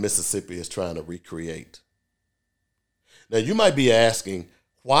 That's what Mississippi is trying to recreate. Now, you might be asking,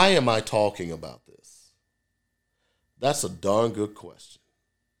 why am I talking about this? That's a darn good question.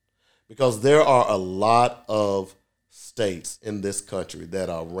 Because there are a lot of states in this country that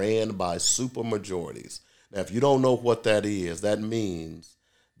are ran by supermajorities. Now, if you don't know what that is, that means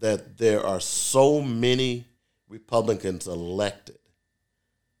that there are so many Republicans elected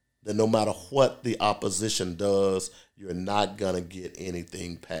that no matter what the opposition does, you're not going to get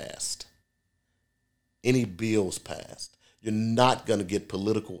anything passed. Any bills passed. You're not going to get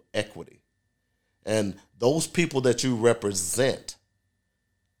political equity. And those people that you represent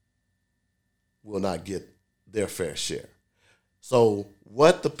will not get their fair share. So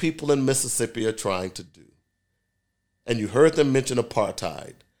what the people in Mississippi are trying to do, and you heard them mention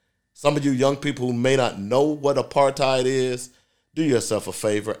apartheid. Some of you young people who may not know what apartheid is, do yourself a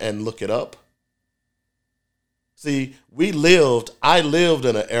favor and look it up. See, I lived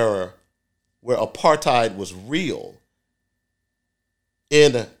in an era where apartheid was real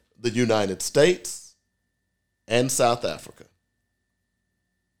in the United States and South Africa.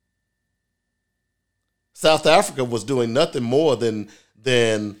 South Africa was doing nothing more than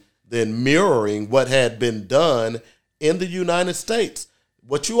mirroring what had been done in the United States.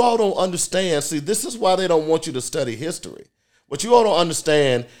 What you all don't understand, see, this is why they don't want you to study history. What you all don't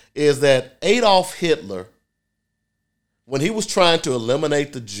understand is that Adolf Hitler, when he was trying to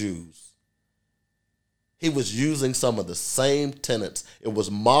eliminate the Jews, he was using some of the same tenets. It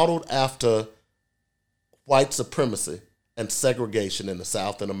was modeled after white supremacy and segregation in the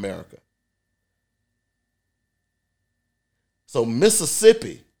South in America. So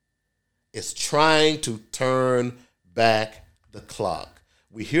Mississippi is trying to turn back the clock.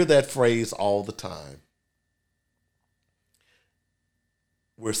 We hear that phrase all the time.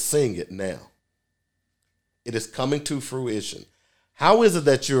 We're seeing it now. It is coming to fruition. How is it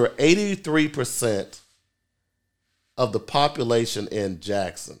that you're 83% of the population in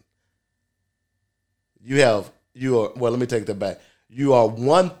Jackson? Let me take that back. You are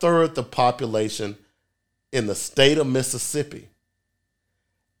 1/3 the population in the state of Mississippi.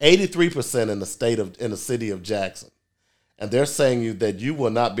 83% in the city of Jackson. And they're saying that you will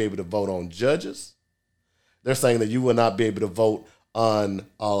not be able to vote on judges. They're saying that you will not be able to vote on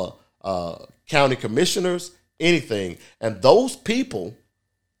county commissioners, anything. And those people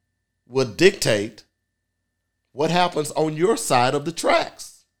will dictate what happens on your side of the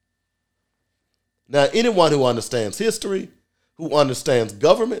tracks. Now, anyone who understands history, who understands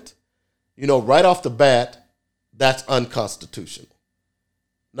government, right off the bat, that's unconstitutional.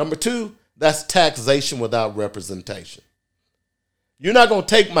 Number two, that's taxation without representation. You're not going to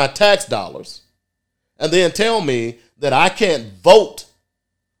take my tax dollars and then tell me that I can't vote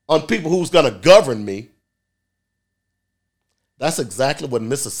on people who's going to govern me. That's exactly what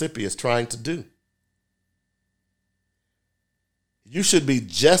Mississippi is trying to do. You should be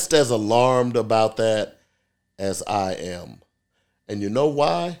just as alarmed about that as I am. And you know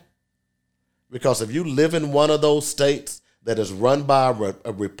why? Because if you live in one of those states that is run by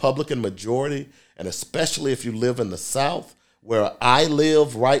a Republican majority, and especially if you live in the South, where I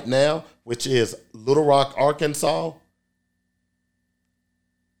live right now, which is Little Rock, Arkansas,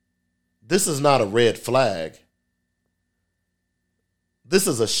 this is not a red flag. This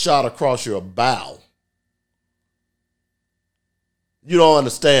is a shot across your bow. You don't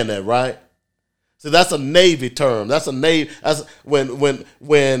understand that, right? See, that's a Navy term. That's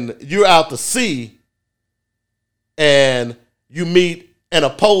when you're out to sea and you meet an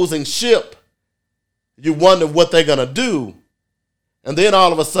opposing ship, you wonder what they're going to do. And then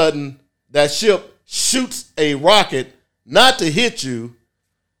all of a sudden, that ship shoots a rocket, not to hit you,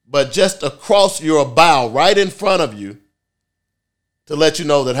 but just across your bow, right in front of you, to let you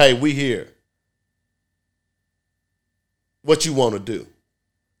know that, hey, we here. What you want to do?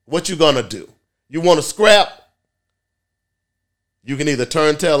 What you going to do? You want to scrap? You can either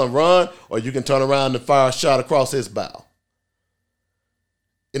turn tail and run, or you can turn around and fire a shot across his bow.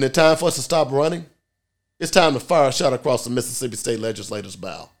 Isn't it time for us to stop running? It's time to fire a shot across the Mississippi State Legislature's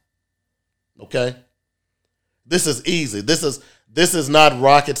bow. Okay? This is easy. This is not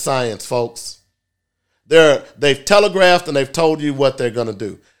rocket science, folks. They've telegraphed and they've told you what they're going to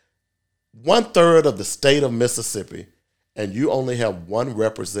do. 1/3 of the state of Mississippi, and you only have one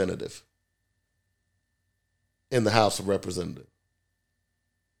representative in the House of Representatives.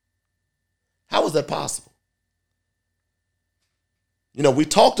 How is that possible? We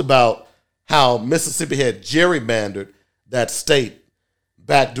talked about how Mississippi had gerrymandered that state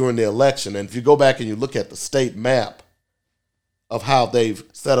back during the election. And if you go back and you look at the state map of how they've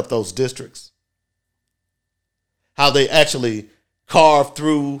set up those districts, how they actually carved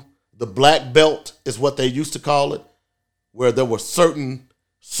through the black belt is what they used to call it, where there were certain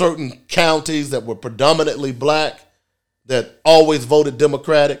counties that were predominantly black that always voted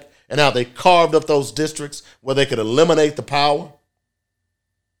Democratic, and how they carved up those districts where they could eliminate the power.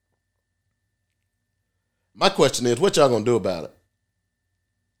 My question is, what y'all gonna do about it?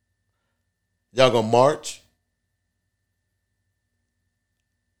 Y'all gonna march?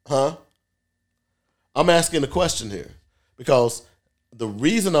 Huh? I'm asking the question here because the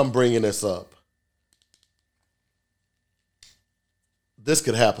reason I'm bringing this up, this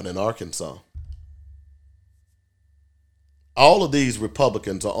could happen in Arkansas. All of these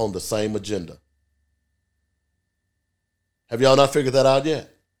Republicans are on the same agenda. Have y'all not figured that out yet?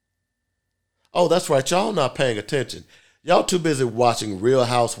 Oh, that's right. Y'all not paying attention. Y'all too busy watching Real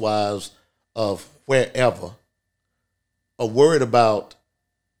Housewives of wherever, or worried about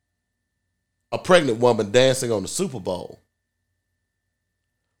a pregnant woman dancing on the Super Bowl.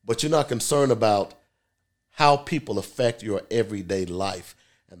 But you're not concerned about how people affect your everyday life.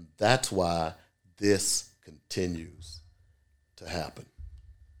 And that's why this continues to happen.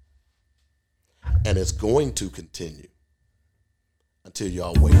 And it's going to continue until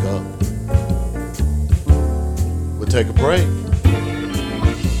y'all wake up. We'll take a break.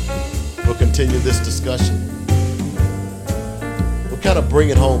 We'll continue this discussion. We'll kind of bring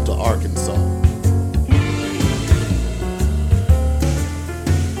it home to Arkansas.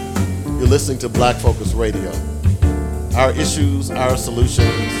 You're listening to Black Focus Radio. Our issues, our solutions,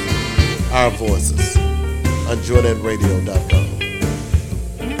 our voices on JordanRadio.com.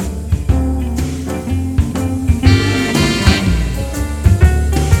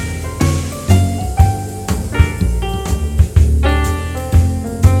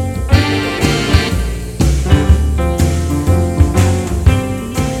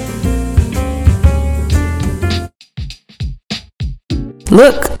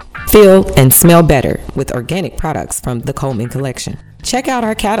 Look, feel, and smell better with organic products from the Coleman Collection. Check out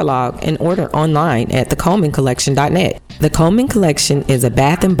our catalog and order online at thecolemancollection.net. The Coleman Collection is a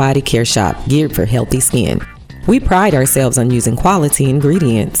bath and body care shop geared for healthy skin. We pride ourselves on using quality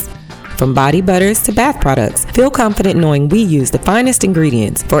ingredients. From body butters to bath products, feel confident knowing we use the finest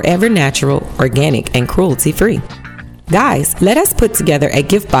ingredients, forever natural, organic, and cruelty-free. Guys, let us put together a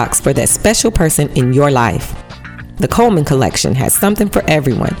gift box for that special person in your life. The Coleman Collection has something for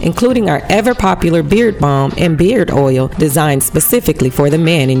everyone, including our ever-popular beard balm and beard oil designed specifically for the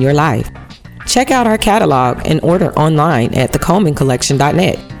man in your life. Check out our catalog and order online at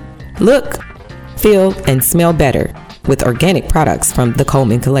thecolemancollection.net. Look, feel, and smell better with organic products from the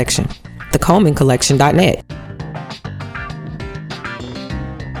Coleman Collection. thecolemancollection.net.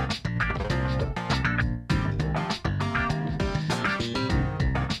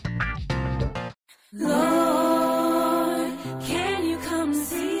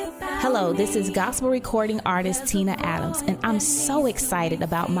 Hello, this is gospel recording artist Tina Adams, and I'm so excited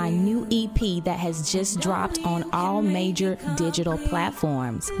about my new EP that has just dropped on all major digital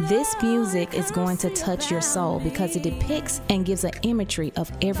platforms. This music is going to touch your soul because it depicts and gives an imagery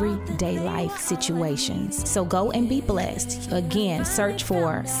of everyday life situations. So go and be blessed. Again, search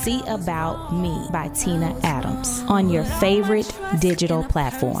for See About Me by Tina Adams on your favorite digital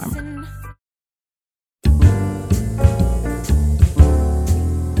platform.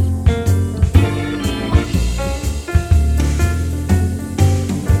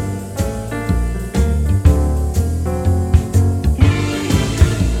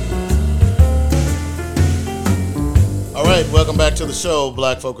 Welcome back to the show,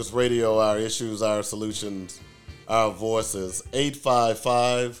 Black Focus Radio, our issues, our solutions, our voices.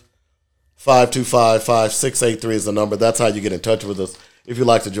 855-525-5683 is the number. That's how you get in touch with us. If you'd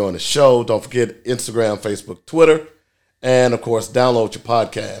like to join the show, don't forget Instagram, Facebook, Twitter, and, of course, download your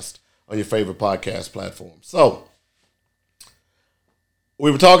podcast on your favorite podcast platform. So,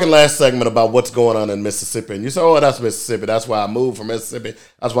 we were talking last segment about what's going on in Mississippi, and you say, oh, that's Mississippi. That's why I moved from Mississippi.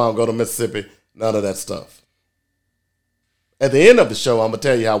 That's why I'm going to Mississippi. None of that stuff. At the end of the show, I'm going to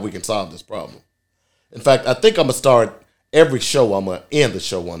tell you how we can solve this problem. In fact, I think I'm going to start every show, I'm going to end the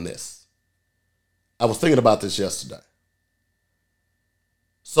show on this. I was thinking about this yesterday.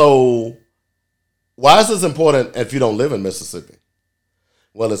 So, why is this important if you don't live in Mississippi?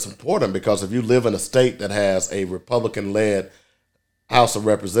 Well, it's important because if you live in a state that has a Republican-led House of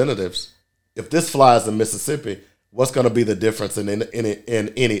Representatives, if this flies in Mississippi, what's going to be the difference in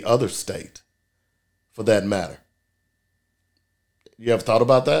any other state, for that matter? You ever thought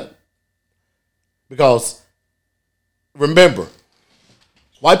about that? Because, remember,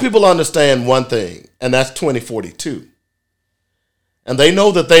 white people understand one thing, and that's 2042. And they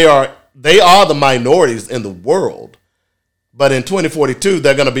know that they are the minorities in the world. But in 2042,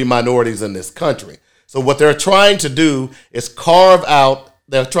 they're going to be minorities in this country. So what they're trying to do is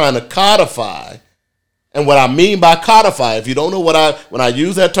they're trying to codify. And what I mean by codify, if you don't know when I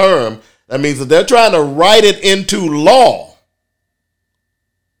use that term, that means that they're trying to write it into law.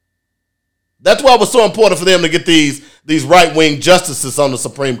 That's why it was so important for them to get these right-wing justices on the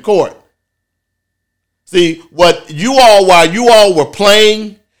Supreme Court. See, while you all were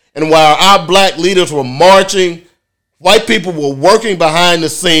playing and while our black leaders were marching, white people were working behind the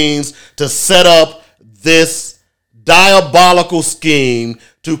scenes to set up this diabolical scheme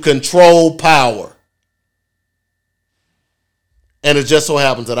to control power. And it just so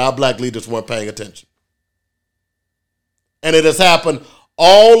happens that our black leaders weren't paying attention. And it has happened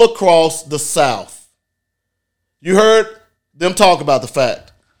all across the South. You heard them talk about the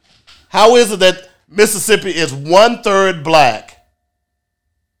fact. How is it that Mississippi is 1/3 black?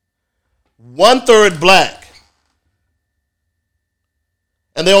 1/3 black.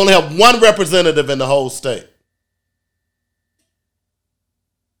 And they only have one representative in the whole state.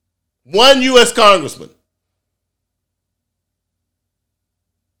 One U.S. congressman.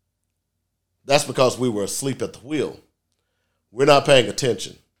 That's because we were asleep at the wheel. We're not paying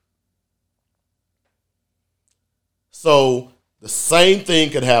attention. So the same thing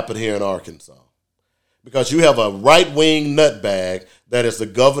could happen here in Arkansas. Because you have a right-wing nutbag that is the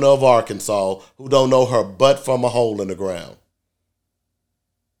governor of Arkansas who don't know her butt from a hole in the ground.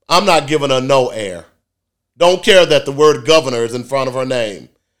 I'm not giving her no air. Don't care that the word governor is in front of her name.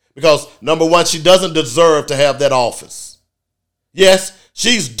 Because, number one, she doesn't deserve to have that office. Yes,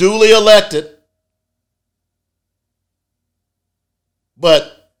 she's duly elected.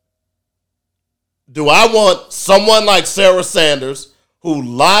 But do I want someone like Sarah Sanders who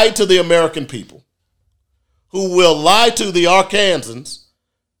lied to the American people, who will lie to the Arkansans,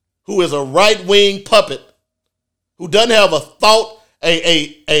 who is a right-wing puppet, who doesn't have a thought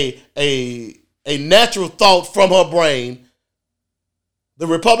a natural thought from her brain. The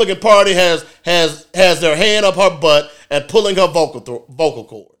Republican Party has their hand up her butt and pulling her vocal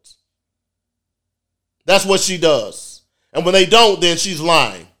cords. That's what she does. And when they don't, then she's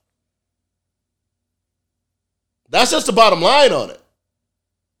lying. That's just the bottom line on it.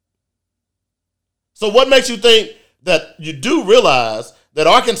 So what makes you think that you do realize that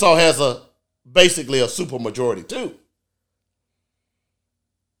Arkansas has basically a supermajority too?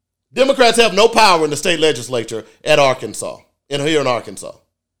 Democrats have no power in the state legislature at Arkansas, here in Arkansas.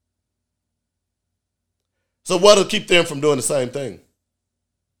 So what'll keep them from doing the same thing?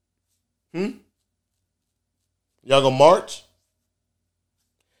 Y'all gonna march?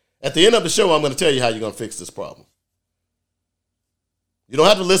 At the end of the show, I'm gonna tell you how you're gonna fix this problem. You don't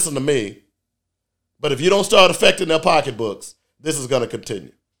have to listen to me, but if you don't start affecting their pocketbooks, this is gonna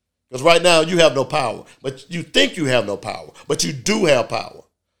continue. Because right now you have no power, but you think you have no power, but you do have power.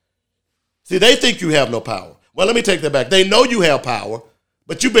 See, they think you have no power. Well, let me take that back. They know you have power,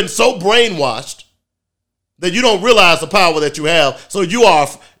 but you've been so brainwashed that you don't realize the power that you have, so you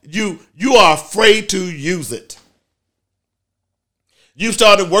are afraid to use it. You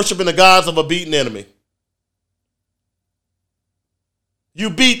started worshiping the gods of a beaten enemy. You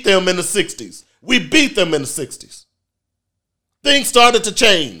beat them in the 60s. We beat them in the 60s. Things started to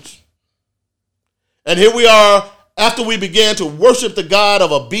change. And here we are, after we began to worship the God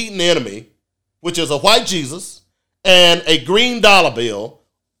of a beaten enemy, which is a white Jesus and a green dollar bill,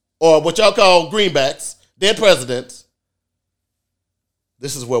 or what y'all call greenbacks, dead presidents.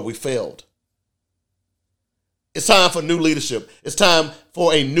 This is where we failed. It's time for new leadership. It's time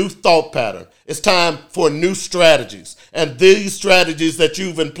for a new thought pattern. It's time for new strategies. And these strategies that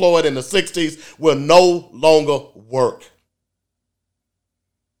you've employed in the 60s will no longer work.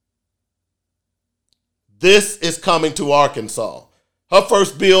 This is coming to Arkansas. Her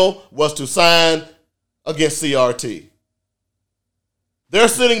first bill was to sign against CRT. They're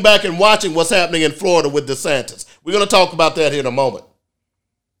sitting back and watching what's happening in Florida with DeSantis. We're going to talk about that here in a moment.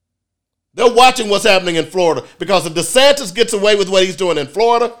 They're watching what's happening in Florida because if DeSantis gets away with what he's doing in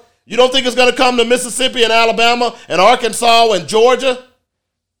Florida, you don't think it's going to come to Mississippi and Alabama and Arkansas and Georgia?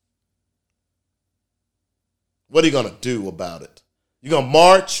 What are you going to do about it? You're going to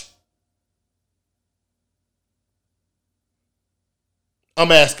march?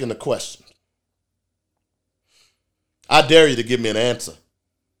 I'm asking the question. I dare you to give me an answer.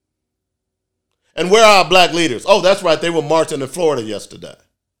 And where are our black leaders? Oh, that's right. They were marching in Florida yesterday.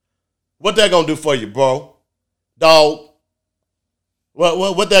 What that gonna do for you, bro? Dog.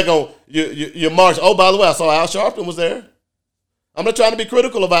 What that gonna, you march. Oh, by the way, I saw Al Sharpton was there. I'm not trying to be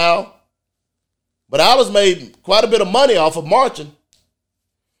critical of Al, but Al has made quite a bit of money off of marching.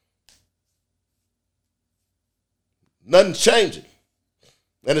 Nothing's changing.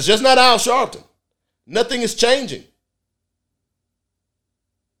 And it's just not Al Sharpton. Nothing is changing.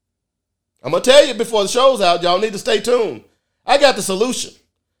 I'm going to tell you before the show's out, y'all need to stay tuned. I got the solution.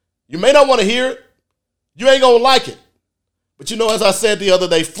 You may not want to hear it. You ain't going to like it. But you know, as I said the other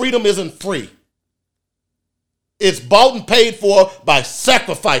day, freedom isn't free. It's bought and paid for by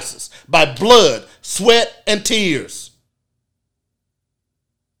sacrifices, by blood, sweat, and tears.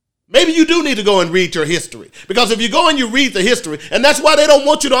 Maybe you do need to go and read your history. Because if you go and you read the history, and that's why they don't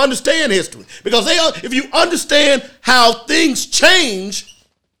want you to understand history. Because if you understand how things change,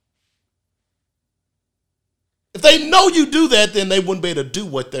 if they know you do that, then they wouldn't be able to do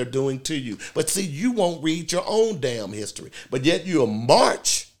what they're doing to you. But see, you won't read your own damn history. But yet you'll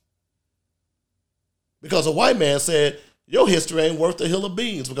march. Because a white man said, your history ain't worth a hill of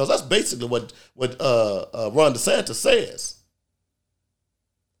beans. Because that's basically what Ron DeSantis says.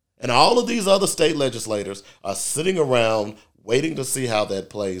 And all of these other state legislators are sitting around waiting to see how that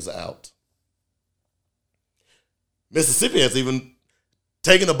plays out. Mississippi has even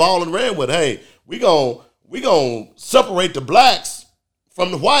taken the ball and ran with, hey, we gonna separate the blacks from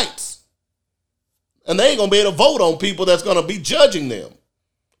the whites. And they ain't going to be able to vote on people that's going to be judging them,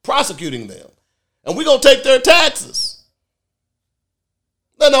 prosecuting them. And we're going to take their taxes.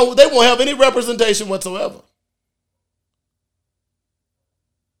 No, they won't have any representation whatsoever.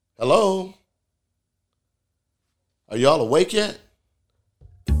 Hello? Are y'all awake yet?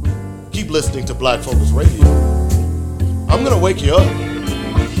 Keep listening to Black Focus Radio. I'm going to wake you up.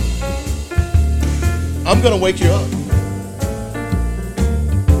 I'm going to wake you up.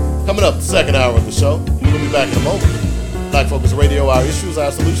 Coming up, the second hour of the show. We'll be back in a moment. Black Focus Radio, our issues,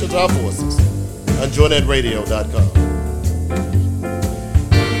 our solutions, our forces. On JoyNetRadio.com.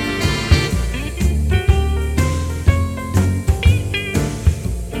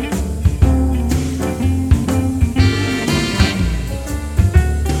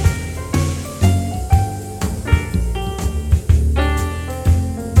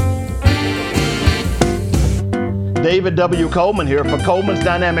 David W. Coleman here for Coleman's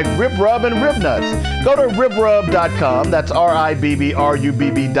Dynamic Rib Rub and Rib Nuts. Go to ribrub.com, that's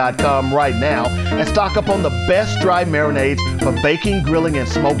RIBBRUBB.com right now, and stock up on the best dry marinades for baking, grilling, and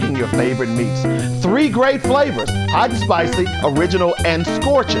smoking your favorite meats. 3 great flavors, hot and spicy, original, and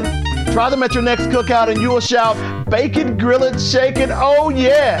scorching. Try them at your next cookout and you will shout, bake it, grill it, shake it, oh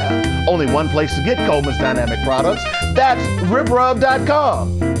yeah! Only one place to get Coleman's Dynamic products, that's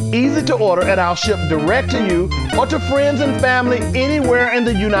ribrub.com. Easy to order and I'll ship direct to you or to friends and family anywhere in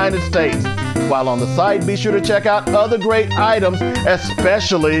the United States. While on the site, be sure to check out other great items,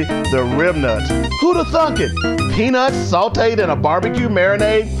 especially the rib nuts. Who'd have thunk it? Peanuts sauteed in a barbecue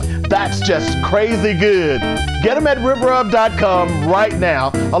marinade? That's just crazy good. Get them at ribrub.com right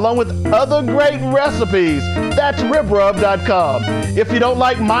now, along with other great recipes. That's ribrub.com. If you don't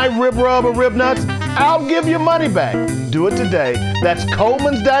like my rib rub or rib nuts, I'll give you money back. Do it today. That's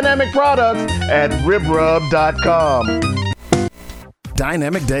Coleman's Dynamic Products at ribrub.com.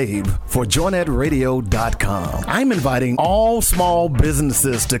 Dynamic Dave for JoinetRadio.com. I'm inviting all small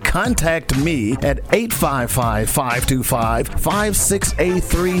businesses to contact me at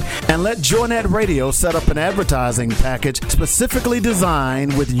 855-525-5683 and let Joinet Radio set up an advertising package specifically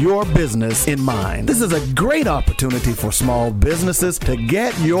designed with your business in mind. This is a great opportunity for small businesses to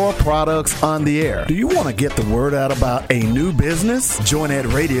get your products on the air. Do you want to get the word out about a new business?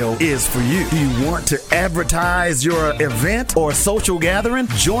 Joinet Radio is for you. Do you want to advertise your event or social gathering?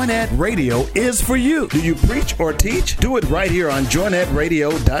 Joinet Radio is for you. Do you preach or teach? Do it right here on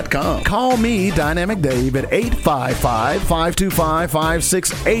JoinetRadio.com. Call me, Dynamic Dave, at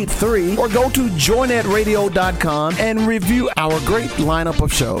 855-525-5683 or go to JoinetRadio.com and review our great lineup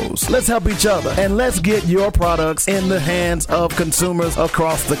of shows. Let's help each other and let's get your products in the hands of consumers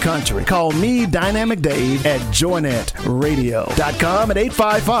across the country. Call me, Dynamic Dave, at JoinetRadio.com at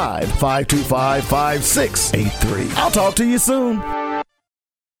 855-525-5683. I'll talk to you soon.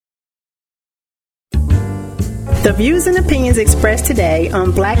 The views and opinions expressed today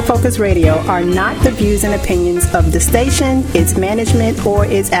on Black Focus Radio are not the views and opinions of the station, its management, or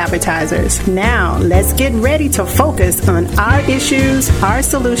its advertisers. Now, let's get ready to focus on our issues, our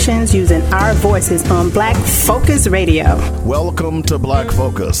solutions, using our voices on Black Focus Radio. Welcome to Black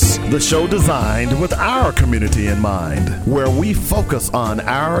Focus, the show designed with our community in mind, where we focus on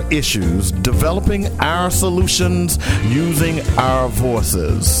our issues, developing our solutions, using our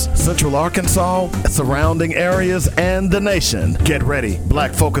voices. Central Arkansas, surrounding areas, and the nation. Get ready.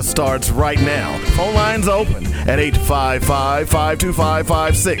 Black Focus starts right now. Phone lines open at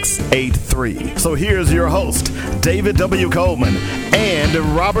 855-525-5683. So here's your host, David W. Coleman and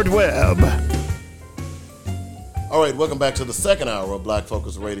Robert Webb. All right, welcome back to the second hour of Black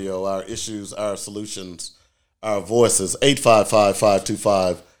Focus Radio. Our issues, our solutions, our voices.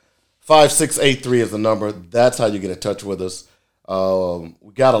 855-525-5683 is the number. That's how you get in touch with us.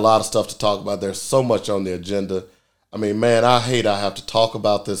 We got a lot of stuff to talk about. There's so much on the agenda. I mean, man, I have to talk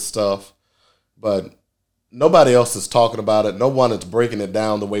about this stuff, but nobody else is talking about it. No one is breaking it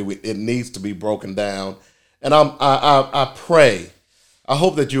down the way it needs to be broken down. And I pray, I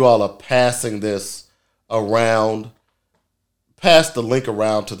hope that you all are passing this around, pass the link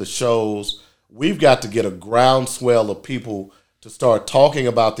around to the shows. We've got to get a groundswell of people to start talking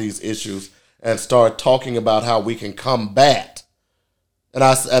about these issues and start talking about how we can combat. And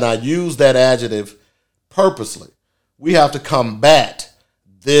I use that adjective purposely. We have to combat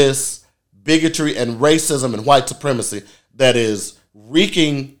this bigotry and racism and white supremacy that is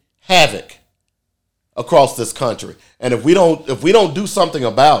wreaking havoc across this country. And if we don't do something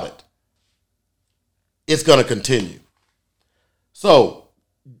about it, it's going to continue. So,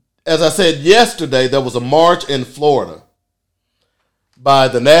 as I said yesterday, there was a march in Florida by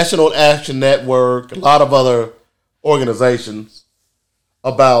the National Action Network, a lot of other organizations,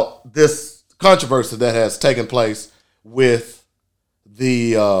 about this controversy that has taken place with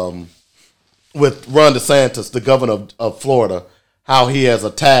with Ron DeSantis, the governor of Florida, how he has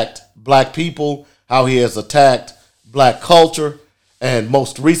attacked black people, how he has attacked black culture, and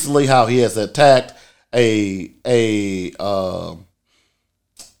most recently how he has attacked a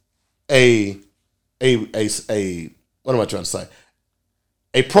what am I trying to say?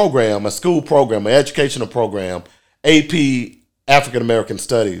 A program, a school program, an educational program, AP African American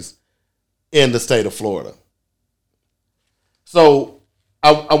Studies in the state of Florida. So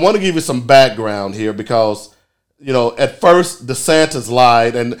I want to give you some background here because, you know, at first DeSantis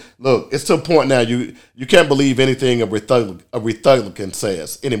lied, and look, it's to a point now you can't believe anything a Republican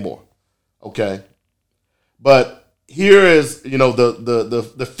says anymore. Okay, but here is, you know,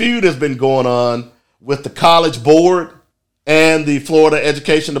 the feud has been going on with the College Board and the Florida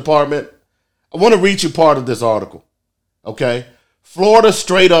Education Department. I want to read you part of this article. Okay? Florida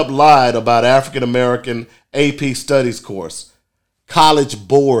straight up lied about African American AP Studies course. College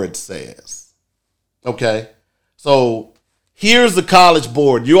Board says. Okay? So here's the College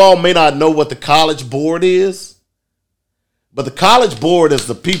Board. You all may not know what the College Board is, but the College Board is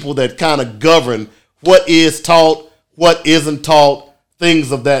the people that kind of govern what is taught, what isn't taught,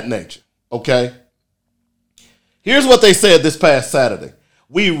 things of that nature. Okay? Here's what they said this past Saturday.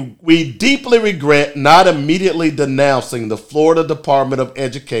 We deeply regret not immediately denouncing the Florida Department of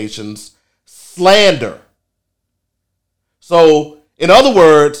Education's slander. So, in other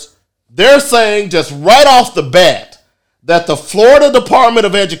words, they're saying just right off the bat that the Florida Department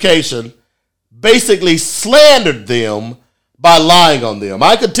of Education basically slandered them by lying on them.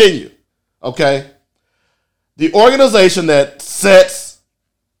 I continue, okay? The organization that sets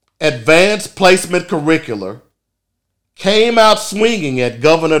advanced placement curricula came out swinging at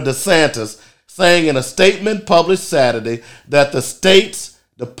Governor DeSantis, saying in a statement published Saturday that the state's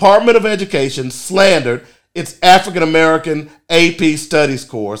Department of Education slandered its African American AP Studies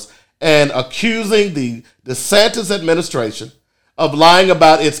course and accusing the DeSantis administration of lying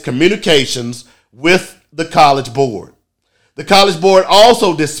about its communications with the College Board. The College Board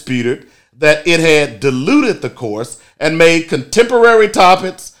also disputed that it had diluted the course and made contemporary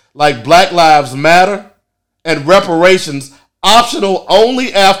topics like Black Lives Matter and reparations optional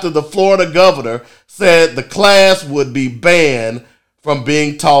only after the Florida governor said the class would be banned from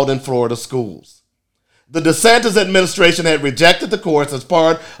being taught in Florida schools. The DeSantis administration had rejected the course as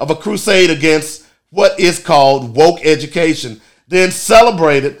part of a crusade against what is called woke education, then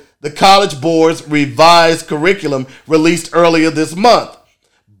celebrated the College Board's revised curriculum released earlier this month.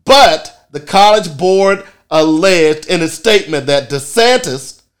 But the College Board alleged in a statement that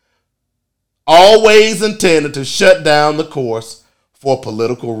DeSantis always intended to shut down the course for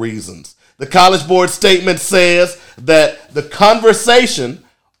political reasons. The College Board statement says that the conversation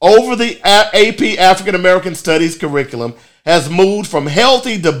over the AP African American Studies curriculum has moved from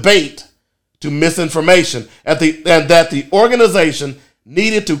healthy debate to misinformation, and that the organization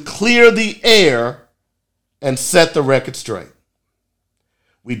needed to clear the air and set the record straight.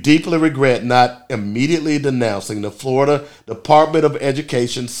 We deeply regret not immediately denouncing the Florida Department of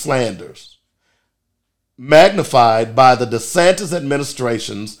Education slanders, magnified by the DeSantis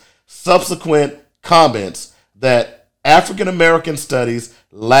administration's subsequent comments that African American studies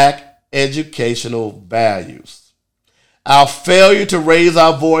lack educational values. Our failure to raise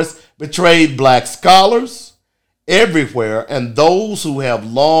our voice betrayed Black scholars everywhere and those who have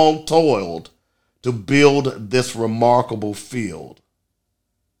long toiled to build this remarkable field.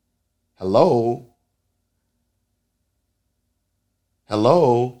 Hello?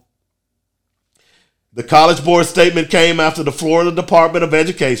 The College Board statement came after the Florida Department of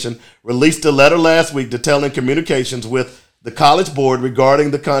Education released a letter last week detailing communications with the College Board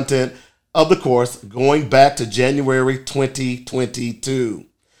regarding the content of the course going back to January 2022.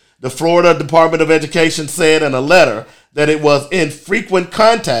 The Florida Department of Education said in a letter that it was in frequent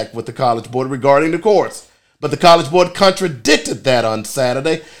contact with the College Board regarding the course, but the College Board contradicted that on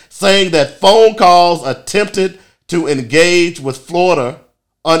Saturday, saying that phone calls attempted to engage with Florida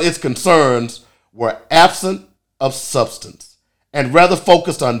on its concerns were absent of substance and rather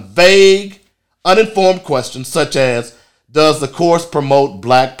focused on vague, uninformed questions such as, does the course promote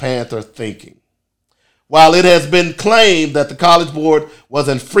Black Panther thinking? While it has been claimed that the College Board was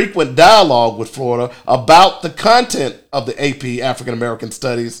in frequent dialogue with Florida about the content of the AP African American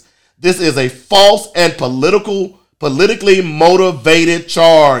Studies, this is a false and politically motivated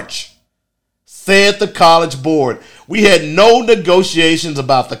charge, said the College Board. We had no negotiations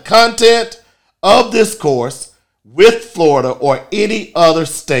about the content of this course with Florida or any other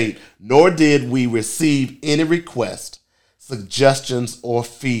state, nor did we receive any requests, suggestions, or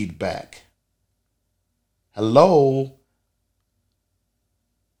feedback. Hello?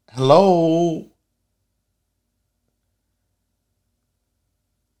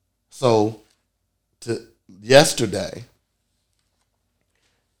 So, yesterday,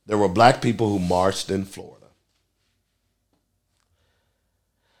 there were Black people who marched in Florida.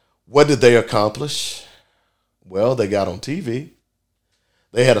 What did they accomplish? Well, they got on TV.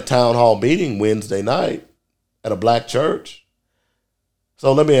 They had a town hall meeting Wednesday night at a Black church.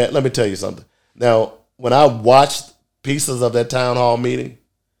 So let me tell you something. Now, when I watched pieces of that town hall meeting,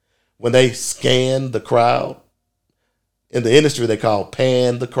 when they scanned the crowd, in the industry they call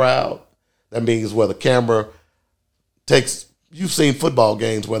pan the crowd. That means where the camera takes, you've seen football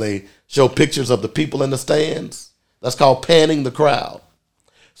games where they show pictures of the people in the stands. That's called panning the crowd.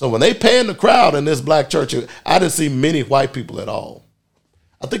 So when they panned the crowd in this Black church, I didn't see many white people at all.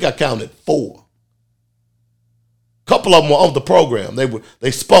 I think I counted 4. couple of them were on the program.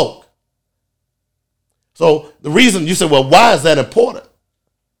 They spoke. So the reason you say, well, why is that important?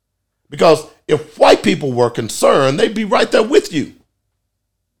 Because if white people were concerned, they'd be right there with you.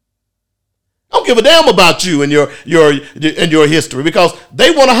 I don't give a damn about you and your history, because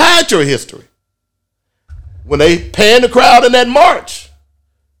they want to hide your history. When they panned the crowd in that march,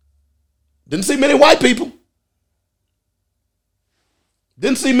 didn't see many white people.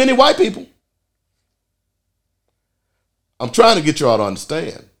 Didn't see many white people. I'm trying to get you all to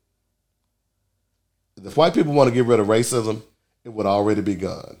understand. If white people want to get rid of racism, it would already be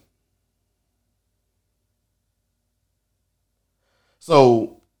gone.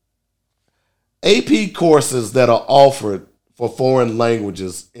 So, AP courses that are offered for foreign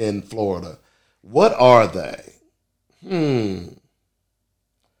languages in Florida, what are they?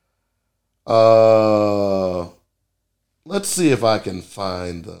 Let's see if I can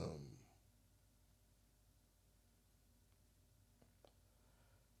find them.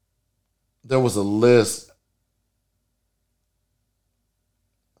 There was a list.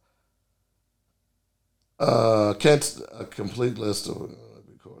 Can't a complete list of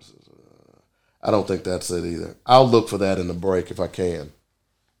courses. I don't think that's it either. I'll look for that in the break if I can.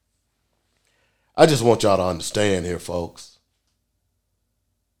 I just want y'all to understand here, folks.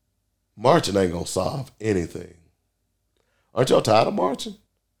 Marching ain't gonna solve anything. Aren't y'all tired of marching?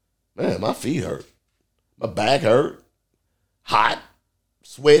 Man, my feet hurt. My back hurt. Hot.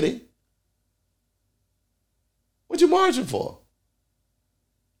 Sweaty. What you marching for?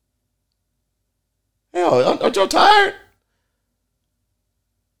 Hell, aren't y'all tired?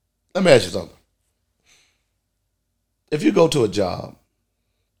 Let me ask you something. If you go to a job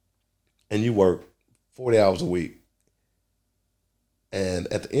and you work 40 hours a week, and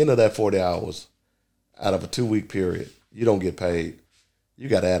at the end of that 40 hours, out of a 2-week period, you don't get paid, you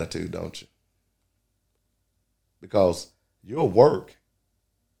got attitude, don't you? Because your work,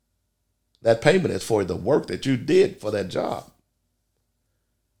 that payment is for the work that you did for that job.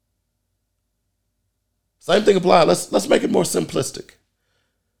 Same thing applies. Let's make it more simplistic.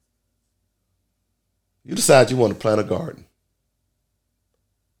 You decide you want to plant a garden.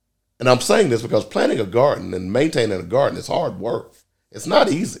 And I'm saying this because planting a garden and maintaining a garden is hard work. It's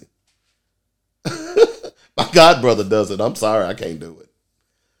not easy. My godbrother does it. I'm sorry, I can't do it.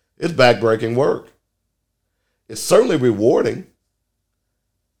 It's backbreaking work. It's certainly rewarding.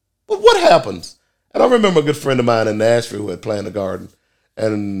 But what happens? And I remember a good friend of mine in Nashville who had planted a garden,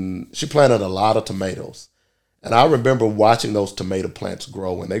 and she planted a lot of tomatoes. And I remember watching those tomato plants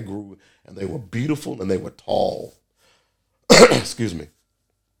grow, and they grew, and they were beautiful, and they were tall. Excuse me.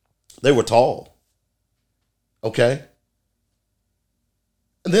 They were tall. Okay?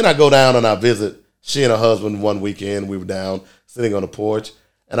 And then I go down and I visit she and her husband one weekend. We were down sitting on the porch,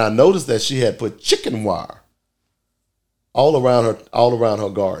 and I noticed that she had put chicken wire all around her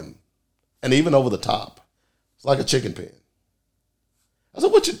garden, and even over the top. It's like a chicken pen. I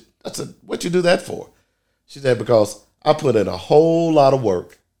said, what you do that for? She said, because I put in a whole lot of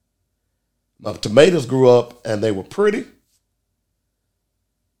work. My tomatoes grew up and they were pretty.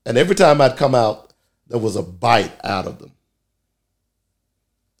 And every time I'd come out, there was a bite out of them.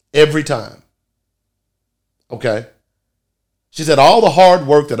 Every time. Okay? She said, all the hard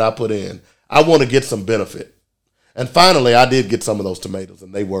work that I put in, I want to get some benefit. And finally, I did get some of those tomatoes,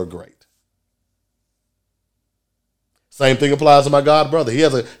 and they were great. Same thing applies to my god brother. He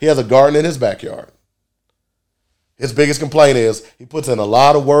has a garden in his backyard. His biggest complaint is he puts in a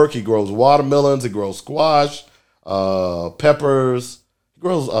lot of work. He grows watermelons. He grows squash, peppers. He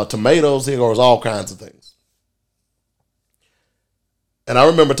grows tomatoes. He grows all kinds of things. And I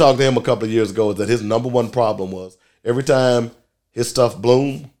remember talking to him a couple of years ago that his number one problem was every time his stuff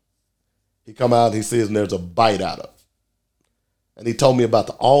bloomed, he come out and he sees and there's a bite out of it. And he told me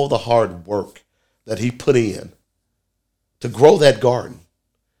about all the hard work that he put in to grow that garden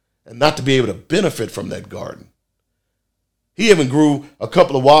and not to be able to benefit from that garden. He even grew a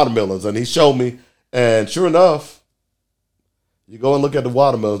couple of watermelons, and he showed me, and sure enough, you go and look at the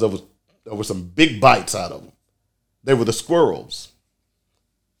watermelons, there were some big bites out of them. They were the squirrels.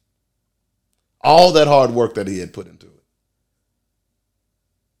 All that hard work that he had put into it.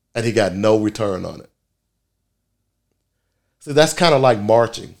 And he got no return on it. See, that's kind of like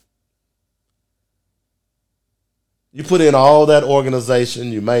marching. You put in all that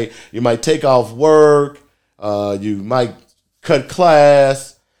organization. You might take off work. You might cut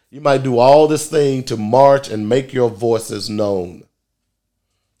class. You might do all this thing to march and make your voices known.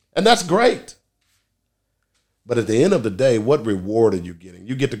 And that's great. But at the end of the day, what reward are you getting?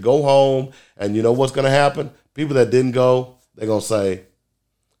 You get to go home, and you know what's going to happen? People that didn't go, they're going to say,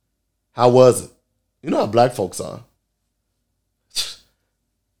 how was it? You know how black folks are.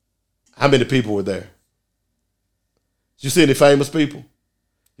 How many people were there? Did you see any famous people?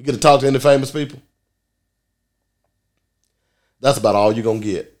 You get to talk to any famous people? That's about all you're going to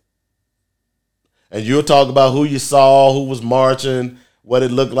get. And you'll talk about who you saw, who was marching, what it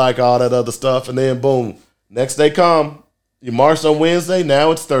looked like, all that other stuff. And then boom, next day come. You marched on Wednesday,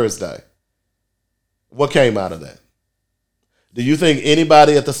 now it's Thursday. What came out of that? Do you think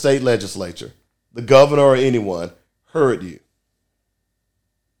anybody at the state legislature, the governor or anyone, heard you?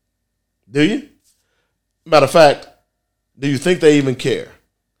 Do you? Matter of fact, do you think they even care?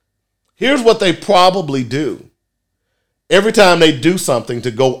 Here's what they probably do. Every time they do something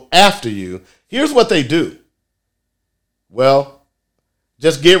to go after you, here's what they do. Well,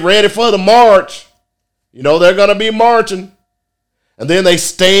 just get ready for the march. You know they're going to be marching. And then they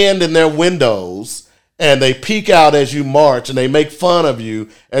stand in their windows and they peek out as you march and they make fun of you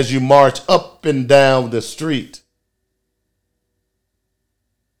as you march up and down the street.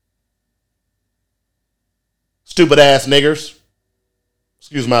 Stupid ass niggers.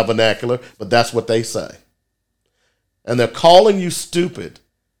 Excuse my vernacular, but that's what they say. And they're calling you stupid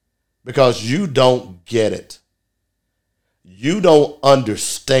because you don't get it. You don't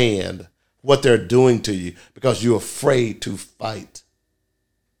understand what they're doing to you because you're afraid to fight.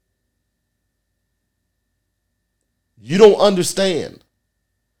 You don't understand.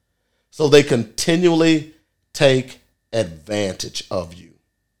 So they continually take advantage of you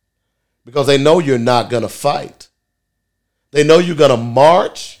because they know you're not going to fight. They know you're going to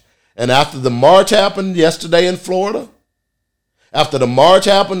march. And after the march happened yesterday in Florida, after the march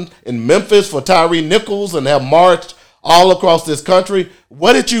happened in Memphis for Tyree Nichols and have marched all across this country,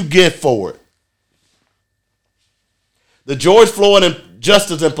 what did you get for it? The George Floyd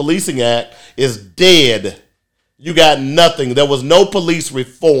Justice and Policing Act is dead. You got nothing. There was no police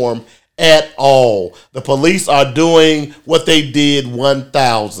reform at all. The police are doing what they did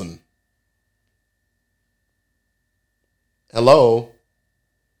 1,000. Hello?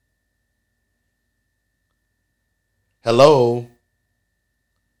 Hello?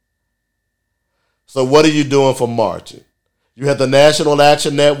 So what are you doing for marching? You had the National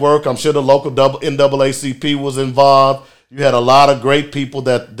Action Network. I'm sure the local NAACP was involved. You had a lot of great people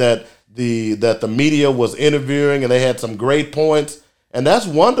that the media was interviewing, and they had some great points, and that's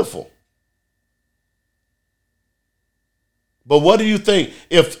wonderful. But what do you think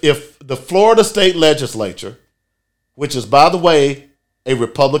if the Florida State Legislature, which is, by the way, a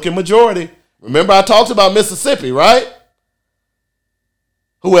Republican majority, remember I talked about Mississippi, right?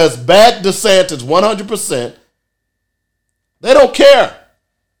 Who has backed DeSantis 100%. They don't care.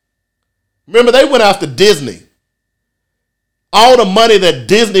 Remember, they went after Disney. All the money that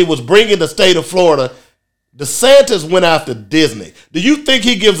Disney was bringing the state of Florida, DeSantis went after Disney. Do you think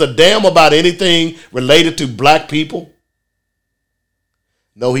he gives a damn about anything related to black people?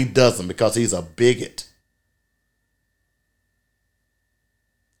 No, he doesn't, because he's a bigot.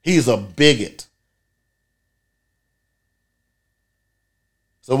 He's a bigot.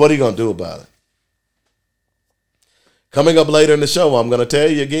 So what are you going to do about it? Coming up later in the show, I'm going to tell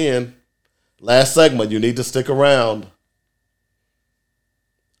you again, last segment, you need to stick around.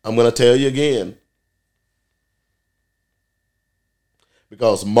 I'm going to tell you again.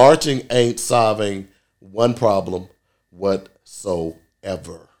 Because marching ain't solving one problem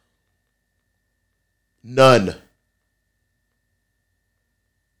whatsoever. None.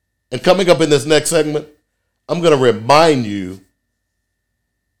 And coming up in this next segment, I'm going to remind you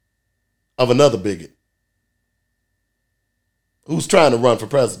of another bigot who's trying to run for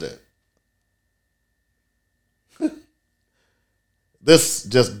president. This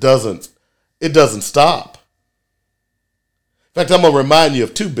just doesn't stop. In fact, I'm going to remind you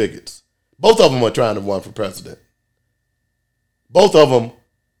of two bigots. Both of them are trying to run for president. Both of them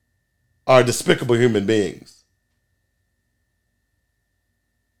are despicable human beings.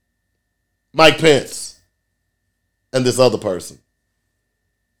 Mike Pence and this other person.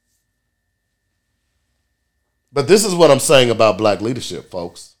 But this is what I'm saying about black leadership,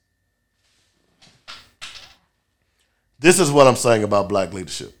 folks. This is what I'm saying about black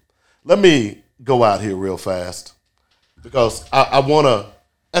leadership. Let me go out here real fast because I want to,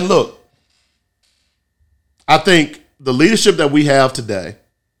 and look, I think the leadership that we have today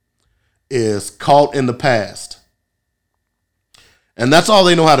is caught in the past. And that's all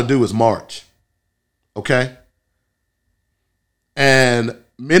they know how to do is march. Okay? And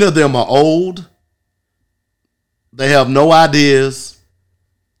many of them are old. They have no ideas.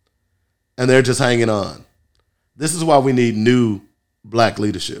 And they're just hanging on. This is why we need new black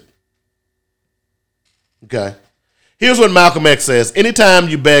leadership. Okay? Here's what Malcolm X says. Anytime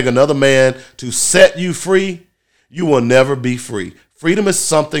you beg another man to set you free, you will never be free. Freedom is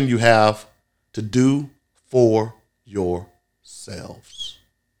something you have to do for yourselves.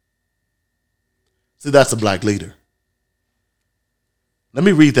 See, that's a black leader. Let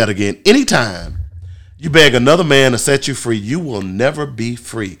me read that again. Anytime you beg another man to set you free, you will never be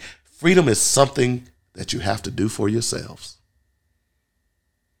free. Freedom is something that you have to do for yourselves.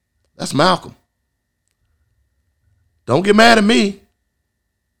 That's Malcolm. Don't get mad at me.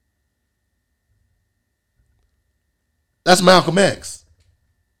 That's Malcolm X.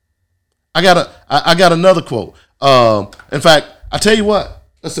 I got another quote. In fact, I tell you what.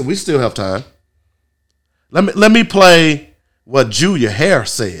 Listen, we still have time. Let me play what Julia Hare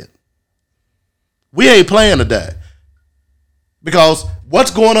said. We ain't playing today because what's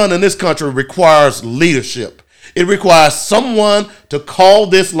going on in this country requires leadership. It requires someone to call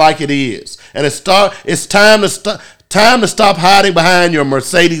this like it is, and it's time to stop hiding behind your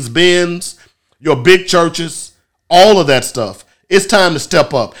Mercedes-Benz, your big churches, all of that stuff. It's time to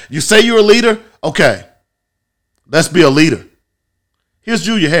step up. You say you're a leader? Okay, let's be a leader. Here's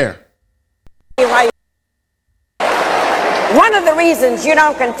Julia Hare. One of the reasons you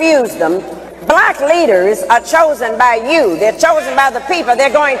don't confuse them, black leaders are chosen by you. They're chosen by the people they're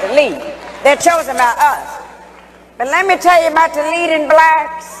going to lead. They're chosen by us. But let me tell you about the leading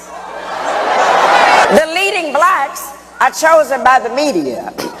blacks. The leading blacks are chosen by the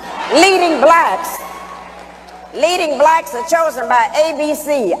media. Leading blacks are chosen by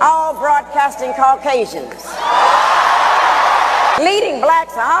ABC, all broadcasting Caucasians. Leading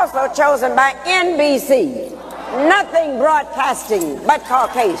blacks are also chosen by NBC. Nothing broadcasting but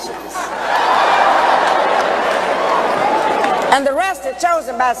Caucasians. And the rest are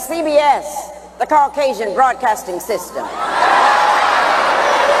chosen by CBS, the Caucasian broadcasting system.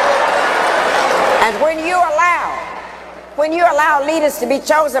 And when you allow leaders to be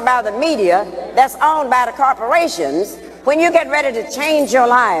chosen by the media that's owned by the corporations, when you get ready to change your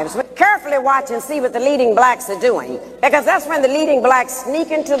lives, carefully watch and see what the leading blacks are doing, because that's when the leading blacks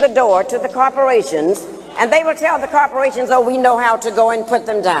sneak into the door to the corporations, and they will tell the corporations, oh, we know how to go and put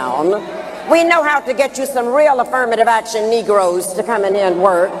them down. We know how to get you some real affirmative action Negroes to come in here and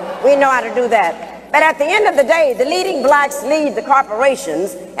work. We know how to do that. But at the end of the day, the leading blacks lead the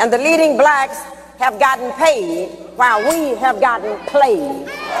corporations, and the leading blacks have gotten paid while we have gotten played.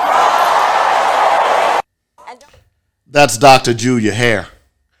 That's Dr. Julia Hare.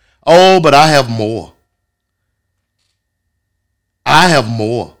 Oh, but I have more. I have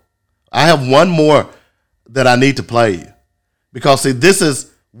one more that I need to play you. Because, see, this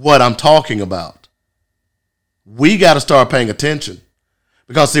is what I'm talking about. We got to start paying attention.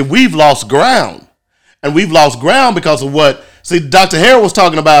 Because, see, we've lost ground. And we've lost ground because of what, see, Dr. Hare was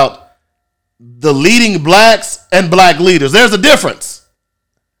talking about the leading blacks and black leaders. There's a difference.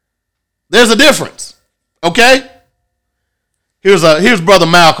 Okay? Here's Brother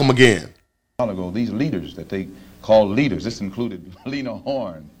Malcolm again. A while ago, these leaders that they call leaders, this included Lena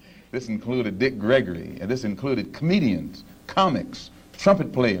Horne, this included Dick Gregory, and this included comedians, comics,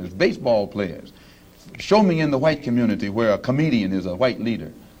 trumpet players, baseball players. Show me in the white community where a comedian is a white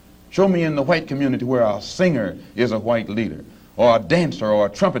leader. Show me in the white community where a singer is a white leader, or a dancer or a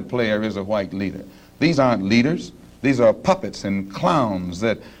trumpet player is a white leader. These aren't leaders. These are puppets and clowns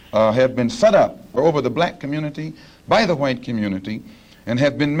that have been set up over the black community by the white community and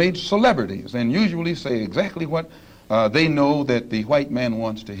have been made celebrities and usually say exactly what they know that the white man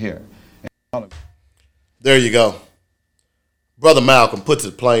wants to hear. There you go. Brother Malcolm puts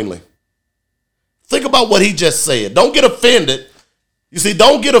it plainly. Think about what he just said. Don't get offended. You see,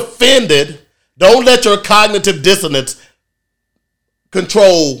 don't get offended. Don't let your cognitive dissonance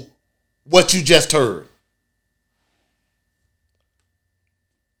control what you just heard.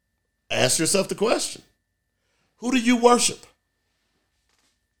 Ask yourself the question. Who do you worship?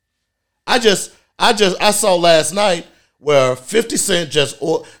 I saw last night where 50 Cent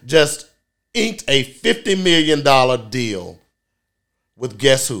just inked a $50 million deal with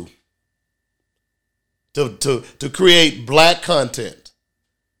guess who? To create black content.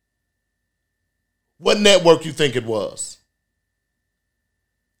 What network you think it was?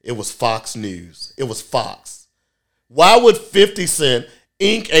 It was Fox News. It was Fox. Why would 50 Cent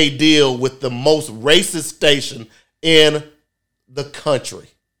ink a deal with the most racist station in the country?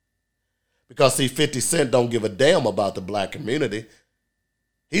 Because, see, 50 Cent don't give a damn about the black community.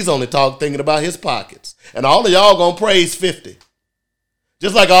 He's only thinking about his pockets. And all of y'all gonna praise 50.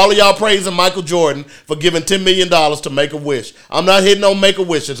 Just like all of y'all praising Michael Jordan for giving $10 million to Make-A-Wish. I'm not hitting on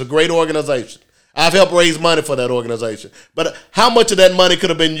Make-A-Wish. It's a great organization. I've helped raise money for that organization. But how much of that money could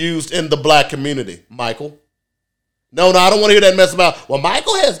have been used in the black community, Michael? No, I don't want to hear that mess about, well,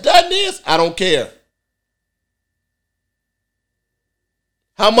 Michael has done this. I don't care.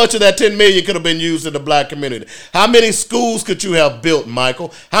 How much of that $10 million could have been used in the black community? How many schools could you have built,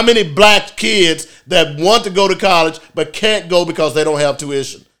 Michael? How many black kids that want to go to college but can't go because they don't have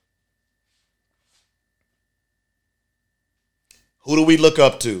tuition? Who do we look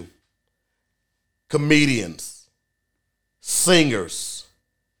up to? Comedians, singers,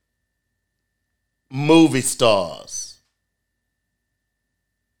 movie stars.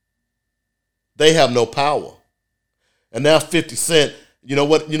 They have no power. And now 50 Cent, we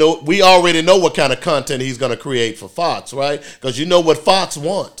already know what kind of content he's going to create for Fox, right? Because you know what Fox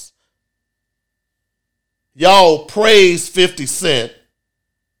wants. Y'all praise 50 Cent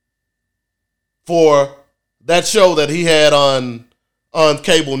for that show that he had on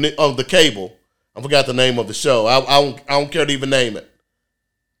the cable. I forgot the name of the show. I don't care to even name it.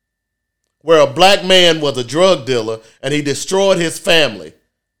 Where a black man was a drug dealer and he destroyed his family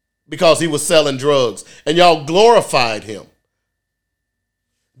because he was selling drugs. And y'all glorified him.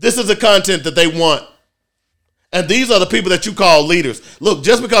 This is the content that they want. And these are the people that you call leaders. Look,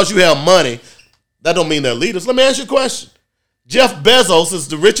 just because you have money, that don't mean they're leaders. Let me ask you a question. Jeff Bezos is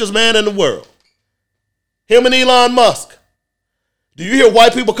the richest man in the world. Him and Elon Musk. Do you hear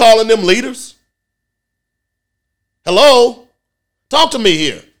white people calling them leaders? Hello? Talk to me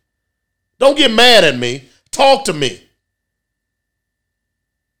here. Don't get mad at me. Talk to me.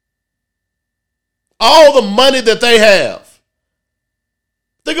 All the money that they have.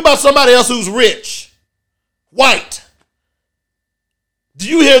 Think about somebody else who's rich, white. Do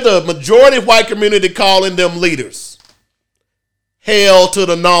you hear the majority of white community calling them leaders? Hell to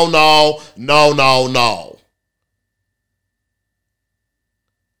the no.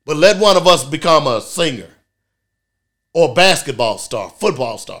 But let one of us become a singer or basketball star,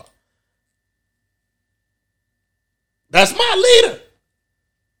 football star. That's my leader.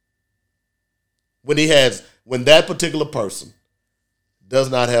 When that particular person does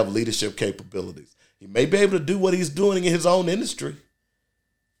not have leadership capabilities. He may be able to do what he's doing in his own industry,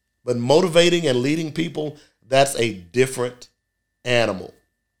 but motivating and leading people, that's a different animal.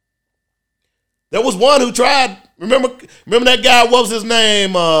 There was one who tried, remember that guy, what was his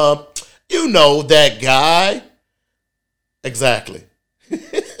name? You know that guy. Exactly.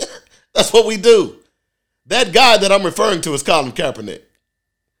 That's what we do. That guy that I'm referring to is Colin Kaepernick.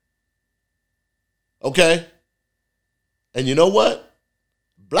 Okay? And you know what?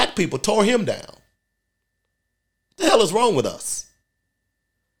 Black people tore him down. What the hell is wrong with us?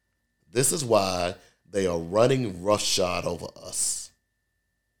 This is why they are running roughshod over us.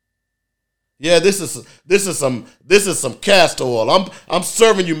 Yeah, this is some castor oil. I'm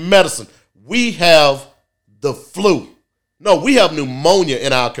serving you medicine. We have the flu. No, we have pneumonia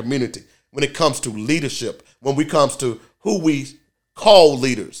in our community when it comes to leadership, when it comes to who we call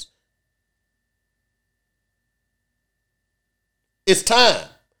leaders. It's time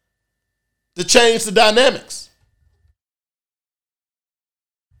to change the dynamics.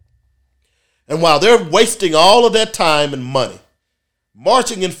 And while they're wasting all of that time and money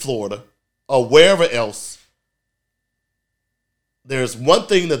marching in Florida or wherever else, there's one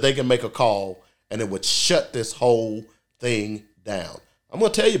thing that they can make a call and it would shut this whole thing down. I'm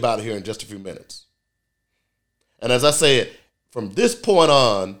going to tell you about it here in just a few minutes. And as I said, from this point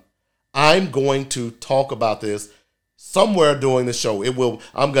on, I'm going to talk about this somewhere during the show.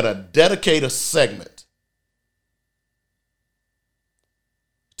 I'm going to dedicate a segment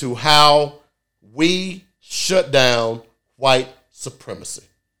to how we shut down white supremacy.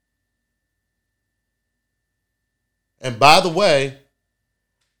 And by the way,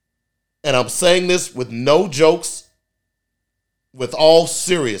 and I'm saying this with no jokes, with all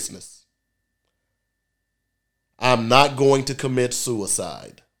seriousness, I'm not going to commit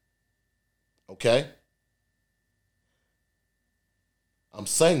suicide. Okay? I'm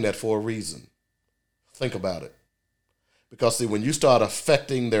saying that for a reason. Think about it. Because see, when you start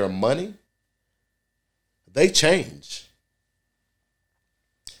affecting their money, they change.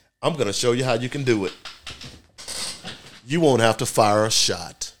 I'm going to show you how you can do it. You won't have to fire a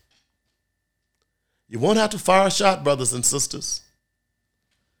shot. You won't have to fire a shot, brothers and sisters.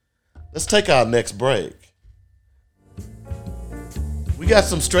 Let's take our next break. We got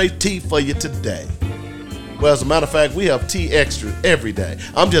some straight tea for you today. Well, as a matter of fact, we have tea extra every day.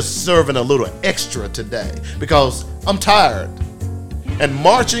 I'm just serving a little extra today because I'm tired. And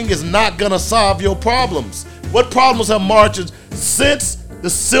marching is not going to solve your problems. What problems have marches since the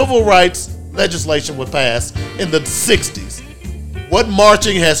civil rights legislation was passed in the 60s? What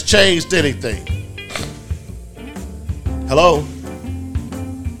marching has changed anything? Hello?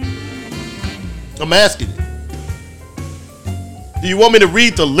 I'm asking you. Do you want me to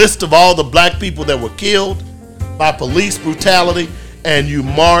read the list of all the black people that were killed by police brutality and you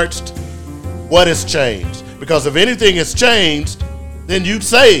marched, what has changed? Because if anything has changed, then you'd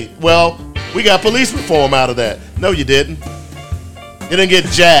say, well, we got police reform out of that. No, you didn't. You didn't get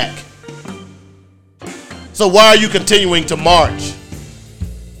jack. So why are you continuing to march?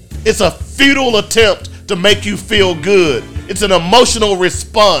 It's a futile attempt to make you feel good. It's an emotional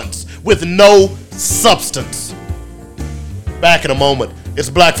response with no substance. Back in a moment. It's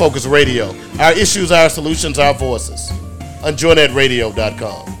Black Focus Radio. Our issues, our solutions, our voices. On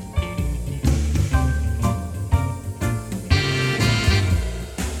joynetradio.com.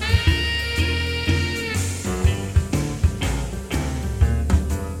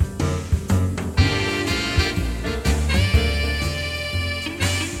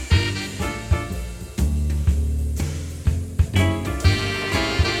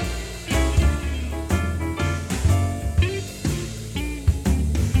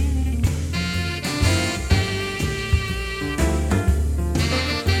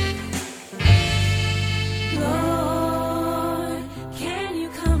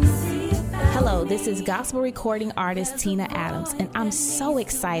 This is gospel recording artist Tina Adams, and I'm so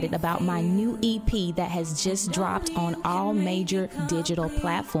excited about my new EP that has just dropped on all major digital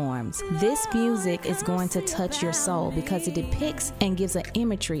platforms. This music is going to touch your soul because it depicts and gives an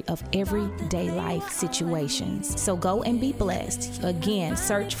imagery of everyday life situations. So go and be blessed. Again,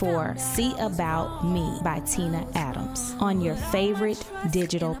 search for See About Me by Tina Adams on your favorite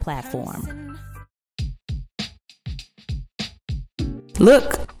digital platform.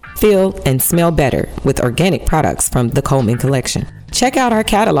 Look, feel, and smell better with organic products from the Coleman Collection. Check out our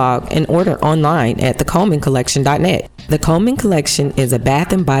catalog and order online at thecolemancollection.net. The Coleman Collection is a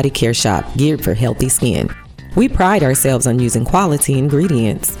bath and body care shop geared for healthy skin. We pride ourselves on using quality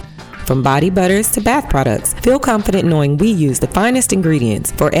ingredients. From body butters to bath products, feel confident knowing we use the finest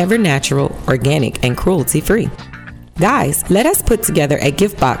ingredients, forever natural, organic, and cruelty-free. Guys, let us put together a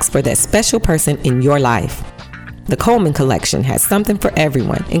gift box for that special person in your life. The Coleman Collection has something for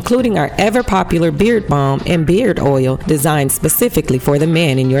everyone, including our ever-popular beard balm and beard oil designed specifically for the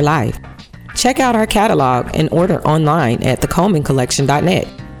man in your life. Check out our catalog and order online at thecolemancollection.net.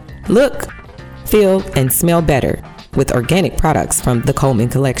 Look, feel, and smell better with organic products from the Coleman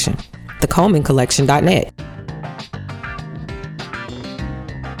Collection. thecolemancollection.net.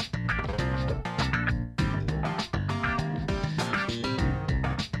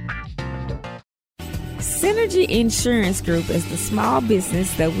 Synergy Insurance Group is the small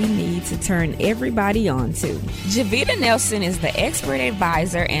business that we need to turn everybody on to. Javita Nelson is the expert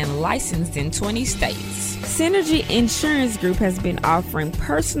advisor and licensed in 20 states. Synergy Insurance Group has been offering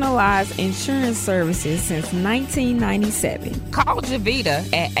personalized insurance services since 1997. Call Javita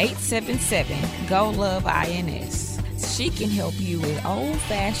at 877-GO-LOVE-INS. She can help you with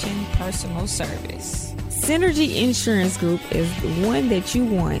old-fashioned personal service. Synergy Insurance Group is the one that you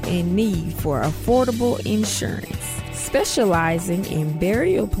want and need for affordable insurance, specializing in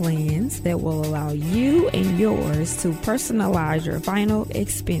burial plans that will allow you and yours to personalize your final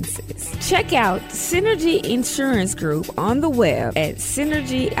expenses. Check out Synergy Insurance Group on the web at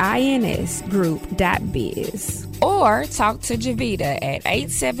synergyinsgroup.biz. Or talk to Javita at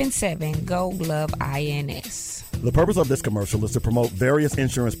 877-GO-LOVE-INS. The purpose of this commercial is to promote various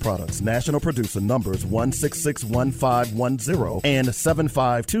insurance products. National producer numbers 1661510 and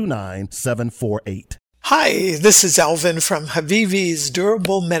 7529748. Hi, this is Alvin from Habibi's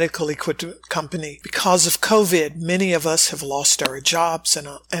Durable Medical Equipment Company. Because of COVID, many of us have lost our jobs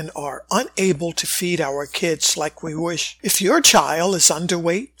and are unable to feed our kids like we wish. If your child is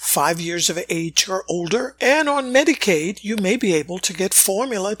underweight, 5 years of age or older, and on Medicaid, you may be able to get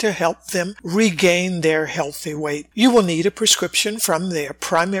formula to help them regain their healthy weight. You will need a prescription from their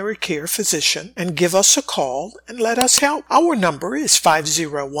primary care physician and give us a call and let us help. Our number is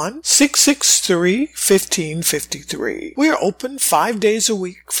 501-663-1553. We are open 5 days a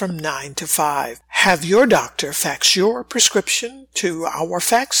week from 9 to 5. Have your doctor fax your prescription to our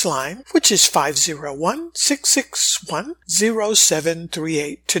fax line, which is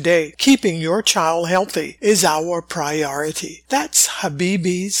 501-661-0738 today. Keeping your child healthy is our priority. That's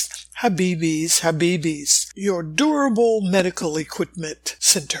Habibi's, your durable medical equipment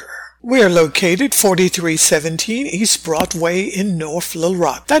center. We are located 4317 East Broadway in North Little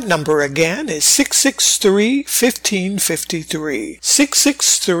Rock. That number again is 663-1553.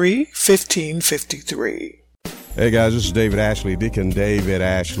 663-1553. Hey guys, this is David Ashley, Deacon David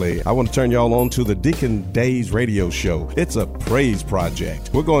Ashley. I want to turn y'all on to the Deacon Days radio show. It's a praise project.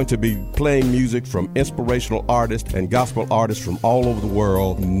 We're going to be playing music from inspirational artists and gospel artists from all over the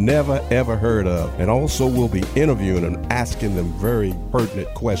world, never ever heard of. And also we'll be interviewing and asking them very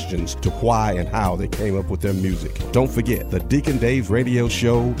pertinent questions to why and how they came up with their music. Don't forget, the Deacon Days radio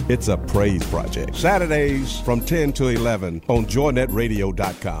show, it's a praise project. Saturdays from 10 to 11 on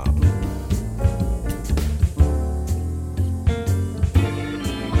joynetradio.com.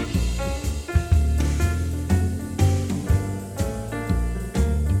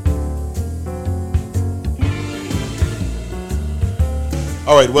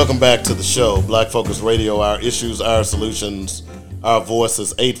 All right, welcome back to the show, Black Focus Radio. Our issues, our solutions, our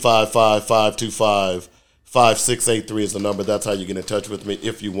voices. 855-525-5683 is the number. That's how you get in touch with me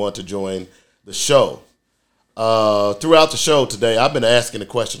if you want to join the show. Throughout the show today, I've been asking the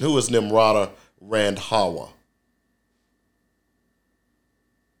question, who is Nimrata Randhawa?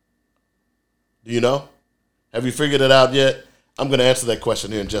 Do you know? Have you figured it out yet? I'm going to answer that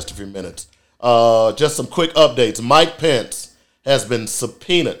question here in just a few minutes. Just some quick updates. Mike Pence has been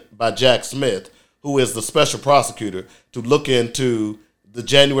subpoenaed by Jack Smith, who is the special prosecutor, to look into the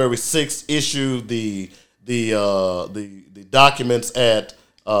January 6th issue, the documents at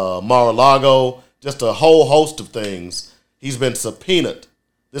Mar-a-Lago, just a whole host of things. He's been subpoenaed.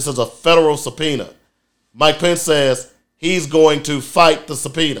 This is a federal subpoena. Mike Pence says he's going to fight the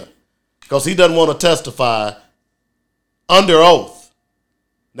subpoena because he doesn't want to testify under oath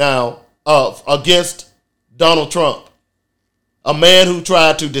now against Donald Trump. A man who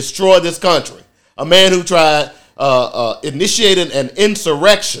tried to destroy this country. A man who tried initiated an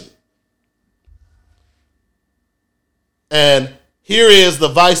insurrection. And here is the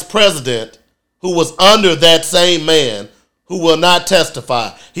vice president who was under that same man who will not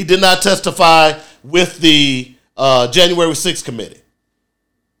testify. He did not testify with the January 6th committee.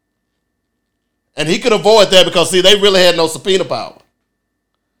 And he could avoid that because, see, they really had no subpoena power.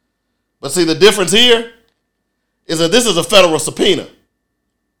 But see, the difference here is that this is a federal subpoena.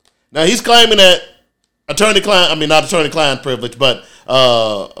 Now, he's claiming that not attorney-client privilege, but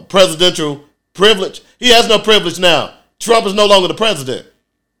presidential privilege. He has no privilege now. Trump is no longer the president.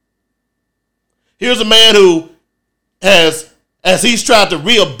 Here's a man who has, as he's tried to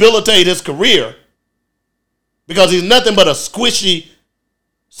rehabilitate his career, because he's nothing but a squishy,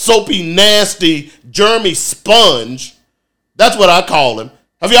 soapy, nasty, germy sponge. That's what I call him.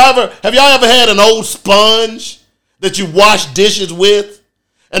 Have y'all ever had an old sponge that you wash dishes with,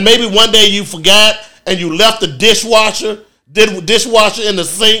 and maybe one day you forgot and you left the dishwater in the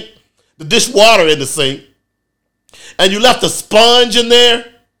sink, the dishwater in the sink, and you left the sponge in there,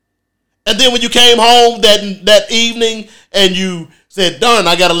 and then when you came home that evening and you said, darn,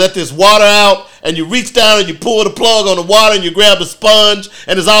 I got to let this water out, and you reach down and you pull the plug on the water and you grab the sponge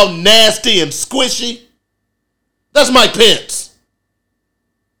and it's all nasty and squishy. That's Mike Pence.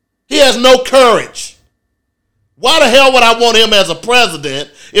 He has no courage. Why the hell would I want him as a president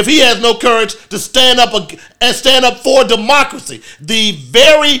if he has no courage to stand up for democracy, the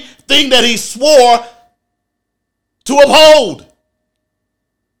very thing that he swore to uphold?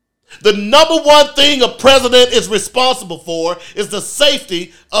 The number one thing a president is responsible for is the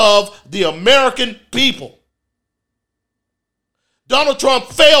safety of the American people. Donald Trump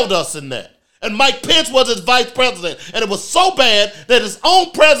failed us in that. And Mike Pence was his vice president. And it was so bad that his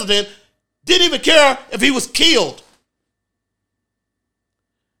own president didn't even care if he was killed.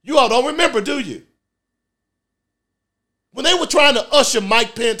 You all don't remember, do you? When they were trying to usher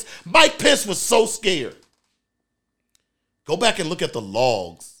Mike Pence was so scared. Go back and look at the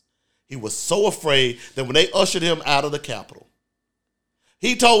logs. He was so afraid that when they ushered him out of the Capitol,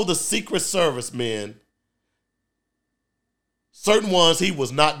 he told the Secret Service men, certain ones, he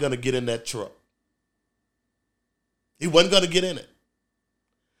was not going to get in that truck. He wasn't going to get in it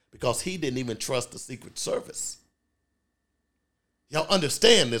because he didn't even trust the Secret Service. Y'all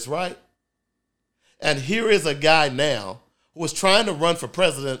understand this, right? And here is a guy now who is trying to run for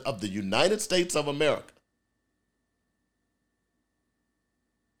president of the United States of America.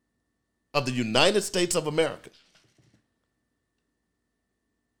 Of the United States of America.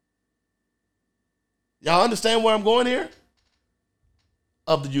 Y'all understand where I'm going here?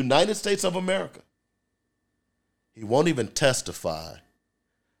 Of the United States of America. He won't even testify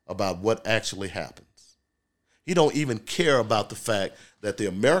about what actually happens. He don't even care about the fact that the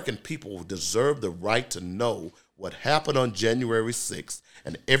American people deserve the right to know what happened on January 6th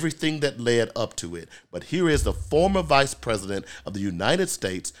and everything that led up to it. But here is the former vice president of the United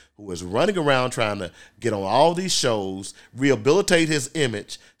States who is running around trying to get on all these shows, rehabilitate his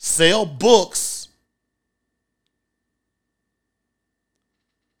image, sell books,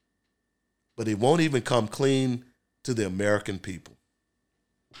 but he won't even come clean to the American people.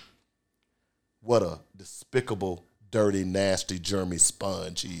 What a despicable, dirty, nasty, germy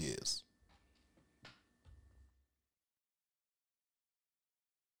sponge he is.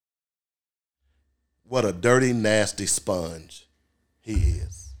 What a dirty, nasty sponge he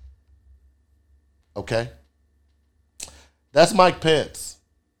is. Okay? That's Mike Pence.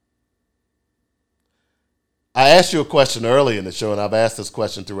 I asked you a question early in the show, and I've asked this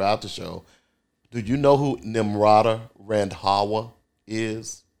question throughout the show. Do you know who Nimrata Randhawa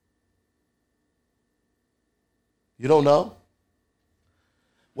is? You don't know?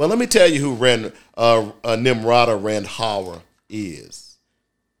 Well, let me tell you who Nimrata Randhawa is.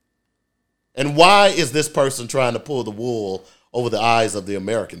 And why is this person trying to pull the wool over the eyes of the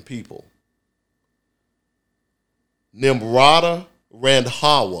American people? Nimrata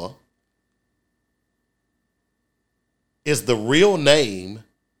Randhawa is the real name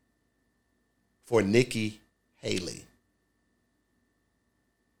for Nikki Haley.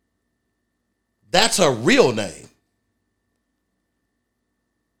 That's her real name.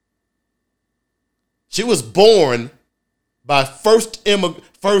 She was born by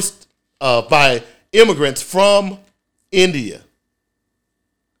by immigrants from India.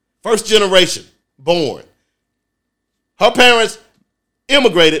 First generation born. Her parents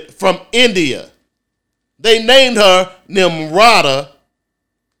immigrated from India. They named her Nimrata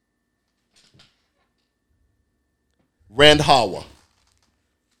Randhawa.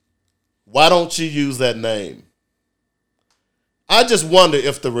 Why don't you use that name? I just wonder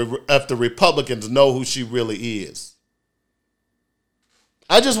if the Republicans know who she really is.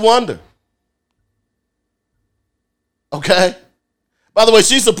 I just wonder. Okay? By the way,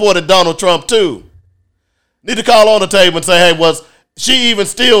 she supported Donald Trump too. Need to call on the table and say, hey, was she even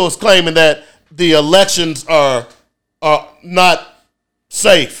still is claiming that the elections are not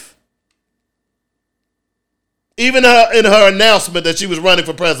safe? Even in her announcement that she was running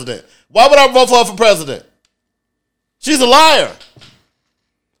for president. Why would I vote for her for president? She's a liar.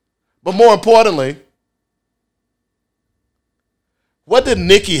 But more importantly, what did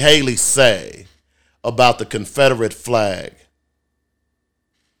Nikki Haley say about the Confederate flag?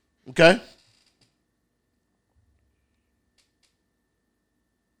 Okay?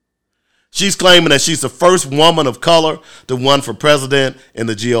 She's claiming that she's the first woman of color to run for president in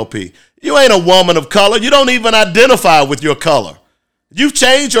the GOP. You ain't a woman of color. You don't even identify with your color. You've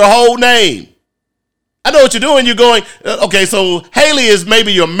changed your whole name. I know what you're doing. You're going, okay, so Haley is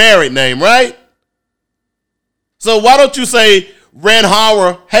maybe your married name, right? So why don't you say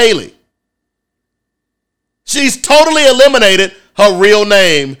Randhawa Haley? She's totally eliminated her real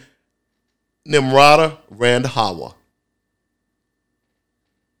name, Nimrata Randhawa.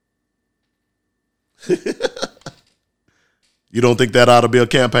 You don't think that ought to be a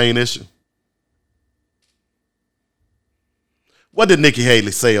campaign issue? What did Nikki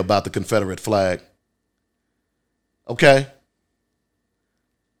Haley say about the Confederate flag? Okay.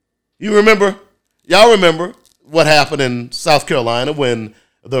 Y'all remember what happened in South Carolina when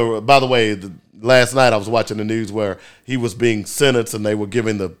by the way, last night I was watching the news where he was being sentenced and they were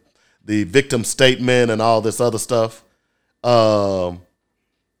giving the victim statement and all this other stuff. And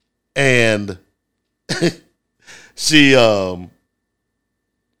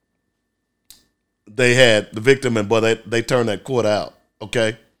they had the victim and they turned that court out.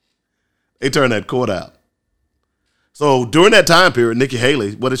 Okay. They turned that court out. So during that time period, Nikki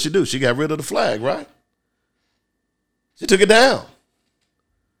Haley, what did she do? She got rid of the flag, right? She took it down.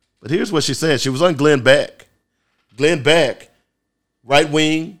 But here's what she said. She was on Glenn Beck. Glenn Beck, right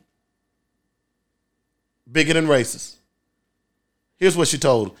wing, bigot and racist. Here's what she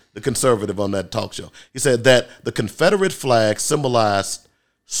told the conservative on that talk show. He said that the Confederate flag symbolized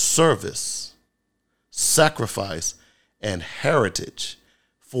service, sacrifice, and heritage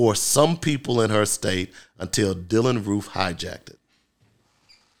for some people in her state until Dylann Roof hijacked it.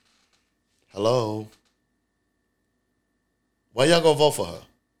 Hello? Why y'all gonna vote for her?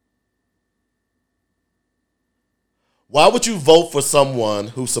 Why would you vote for someone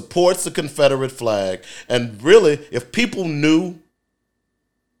who supports the Confederate flag? And really, if people knew,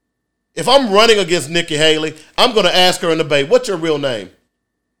 if I'm running against Nikki Haley, I'm going to ask her in the debate, what's your real name?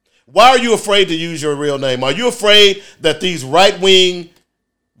 Why are you afraid to use your real name? Are you afraid that these right-wing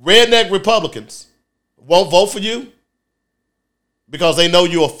redneck Republicans won't vote for you because they know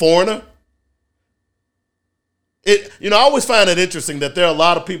you're a foreigner? I always find it interesting that there are a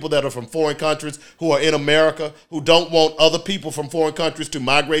lot of people that are from foreign countries who are in America who don't want other people from foreign countries to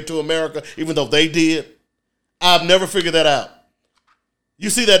migrate to America, even though they did. I've never figured that out. You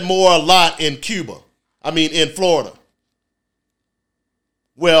see that a lot in Florida.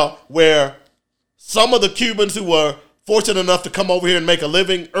 Well, where some of the Cubans who were fortunate enough to come over here and make a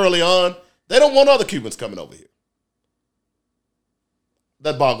living early on, they don't want other Cubans coming over here.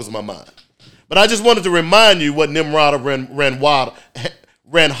 That boggles my mind. But I just wanted to remind you what Nimrata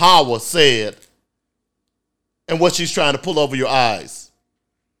Ranhawa said and what she's trying to pull over your eyes.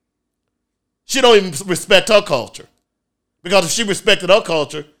 She don't even respect her culture. Because if she respected her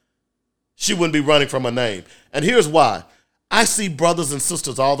culture, she wouldn't be running from her name. And here's why. I see brothers and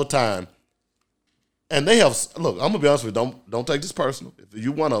sisters all the time, and they have, look, I'm going to be honest with you, don't take this personal. If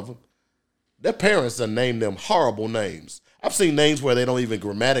you're one of them, their parents have named them horrible names. I've seen names where they don't even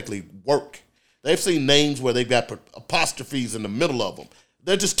grammatically work. They've seen names where they've got apostrophes in the middle of them.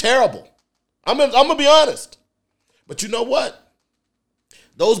 They're just terrible. I'm going to be honest. But you know what?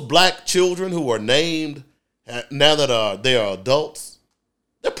 Those black children who are named now that they are adults,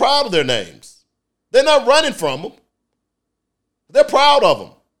 they're proud of their names. They're not running from them. They're proud of them.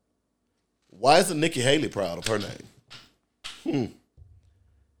 Why isn't Nikki Haley proud of her name?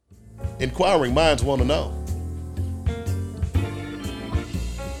 Inquiring minds want to know.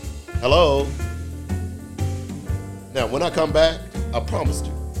 Hello? Now, when I come back, I promised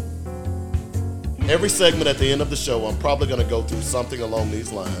you, every segment at the end of the show, I'm probably going to go through something along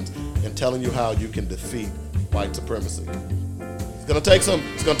these lines and telling you how you can defeat white supremacy. It's going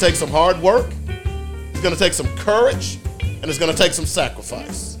to take some hard work. It's going to take some courage. And it's going to take some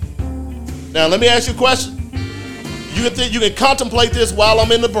sacrifice. Now, let me ask you a question. You can contemplate this while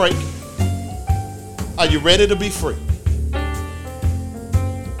I'm in the break. Are you ready to be free?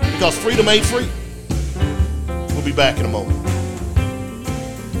 Because freedom ain't free. We'll be back in a moment.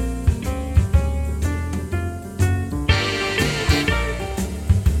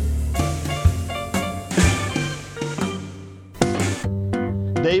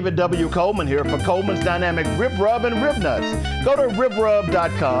 David W. Coleman here for Coleman's Dynamic Rib Rub and Rib Nuts. Go to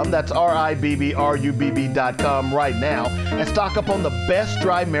ribrub.com, that's RIBBRUBB.com right now, and stock up on the best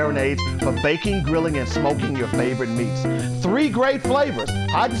dry marinades for baking, grilling, and smoking your favorite meats. 3 great flavors,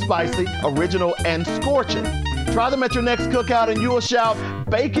 hot and spicy, original, and scorching. Try them at your next cookout and you will shout,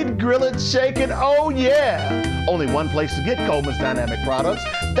 bake it, grill it, shake it, oh yeah! Only one place to get Coleman's Dynamic products,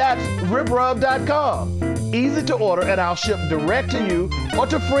 that's ribrub.com. Easy to order, and I'll ship direct to you or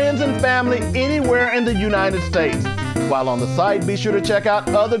to friends and family anywhere in the United States. While on the site, be sure to check out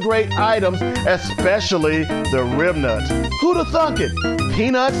other great items, especially the rib nuts. Who'd have thunk it?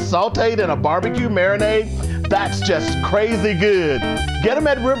 Peanuts sauteed in a barbecue marinade? That's just crazy good. Get them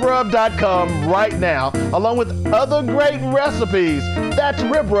at ribrub.com right now, along with other great recipes. That's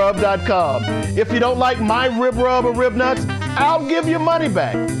ribrub.com. If you don't like my rib rub or rib nuts, I'll give you money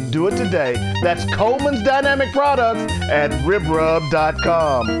back. Do it today. That's Coleman's Dynamic Products at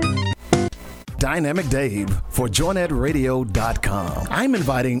ribrub.com. Dynamic Dave for JoynetRadio.com. I'm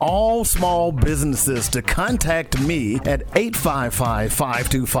inviting all small businesses to contact me at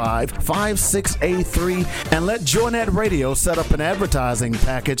 855-525-5683 and let Joynet Radio set up an advertising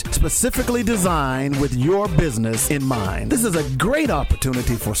package specifically designed with your business in mind. This is a great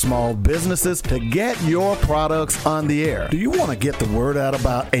opportunity for small businesses to get your products on the air. Do you want to get the word out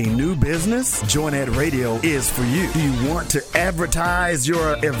about a new business? Joynet Radio is for you. Do you want to advertise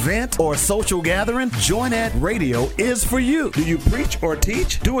your event or social gathering? Joynet Radio is for you. Do you preach or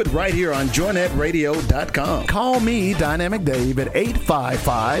teach? Do it right here on JoynetRadio.com. Call me, Dynamic Dave, at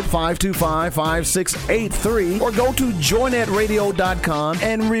 855-525-5683 or go to JoynetRadio.com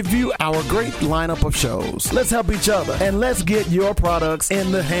and review our great lineup of shows. Let's help each other and let's get your products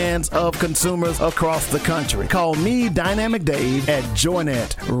in the hands of consumers across the country. Call me, Dynamic Dave, at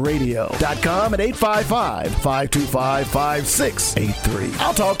JoynetRadio.com at 855-525-5683.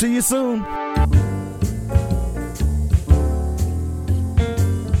 I'll talk to you soon.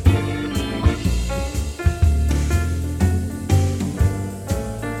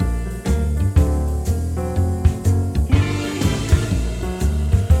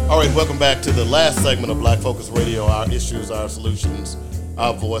 All right, welcome back to the last segment of Black Focus Radio, our issues, our solutions,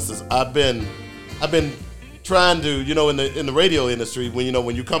 our voices. I've been trying to, in the radio industry,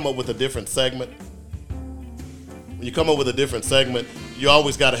 when you come up with a different segment, you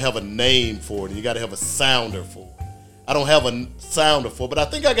always got to have a name for it, and you got to have a sounder for it. I don't have a sounder for it, but I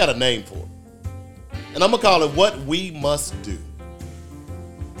think I got a name for it. And I'm going to call it What We Must Do.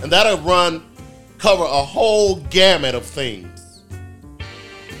 And that'll cover a whole gamut of things.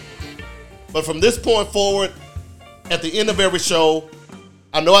 But from this point forward, at the end of every show,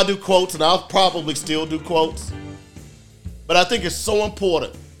 I know I do quotes, and I'll probably still do quotes. But I think it's so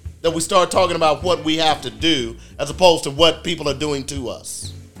important that we start talking about what we have to do as opposed to what people are doing to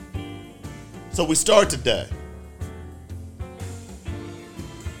us. So we start today.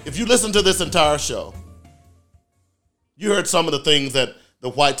 if you listen to this entire show, you heard some of the things that the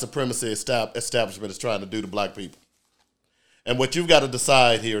white supremacy establishment is trying to do to black people. And what you've got to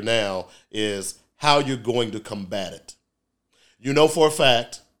decide here now is how you're going to combat it. You know for a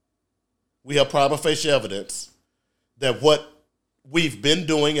fact, we have prima facie evidence that what we've been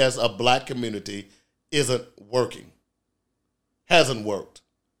doing as a black community isn't working, hasn't worked.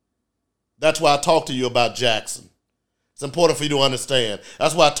 That's why I talked to you about Jackson. It's important for you to understand.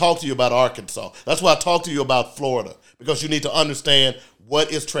 That's why I talked to you about Arkansas. That's why I talked to you about Florida, because you need to understand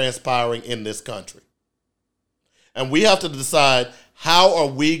what is transpiring in this country. And we have to decide, how are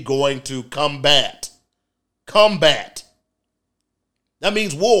we going to combat? Combat. That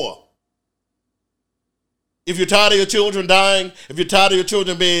means war. If you're tired of your children dying, if you're tired of your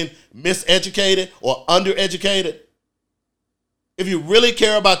children being miseducated or undereducated, if you really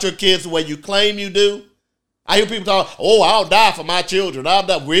care about your kids the way you claim you do, I hear people talk, oh, I'll die for my children. I'll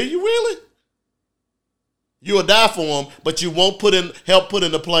die. Will you really? You will die for them, but you won't help put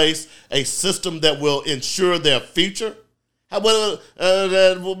into place a system that will ensure their future? Make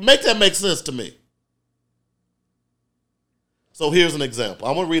that make sense to me. So here's an example.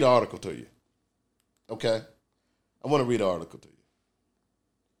 I want to read an article to you. Okay? I want to read an article to you.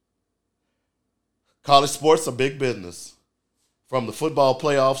 College sports are big business. From the football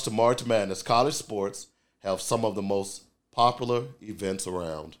playoffs to March Madness, college sports have some of the most popular events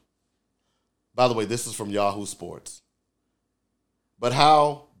around. By the way, this is from Yahoo Sports. But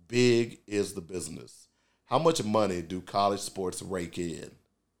how big is the business? How much money do college sports rake in?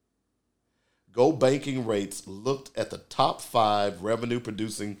 Go Banking Rates looked at the top 5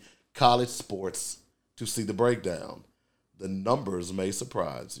 revenue-producing college sports to see the breakdown. The numbers may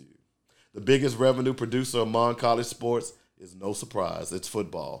surprise you. The biggest revenue producer among college sports is no surprise. It's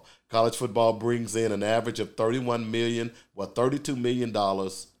football. College football brings in an average of $32 million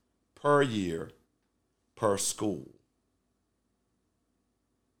per year per school.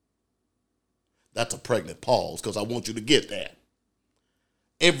 That's a pregnant pause because I want you to get that.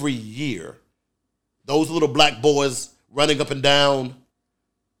 Every year, those little black boys running up and down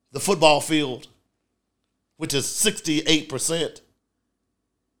the football field, which is 68%,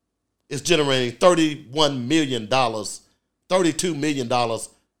 is generating $31 million, $32 million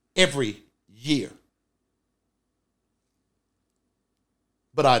every year.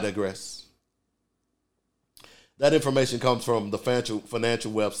 But I digress. That information comes from the financial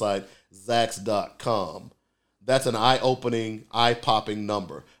website Zacks.com. That's an eye-opening, eye-popping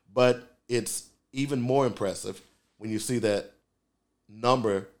number. But it's even more impressive when you see that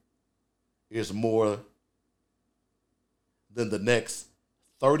number is more than the next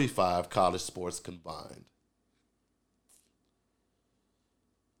 35 college sports combined.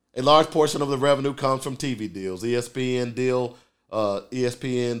 A large portion of the revenue comes from TV deals. ESPN's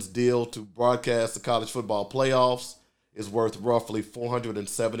deal to broadcast the college football playoffs is worth roughly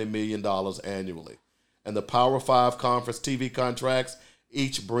 $470 million annually. And the Power 5 conference TV contracts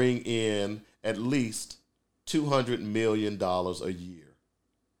each bring in at least $200 million a year.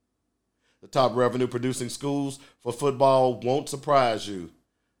 The top revenue-producing schools for football won't surprise you.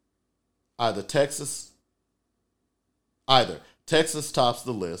 Either Texas tops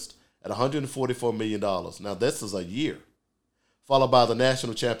the list at $144 million. Now, this is a year. Followed by the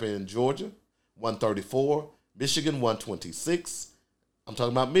national champion Georgia, 134, Michigan, 126. I'm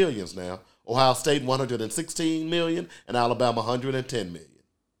talking about millions now. Ohio State, 116 million, and Alabama, 110 million.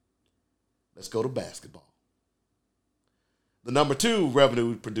 Let's go to basketball. The number 2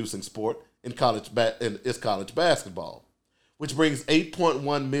 revenue-producing sport is college basketball, which brings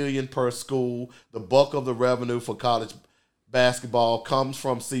 $8.1 million per school. The bulk of the revenue for college basketball comes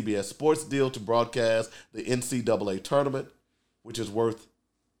from CBS Sports deal to broadcast the NCAA tournament, which is worth,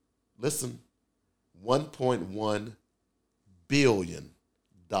 listen, $1.1 billion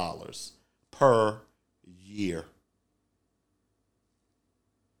per year.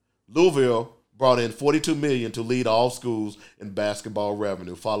 Louisville brought in $42 million to lead all schools in basketball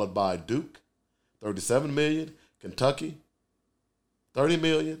revenue, followed by Duke, $37 million, Kentucky, $30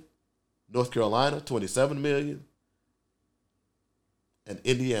 million, North Carolina, $27 million, and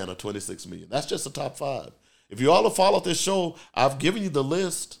Indiana, $26 million. That's just the top 5. If you all have followed this show, I've given you the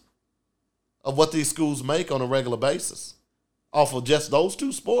list of what these schools make on a regular basis off of just those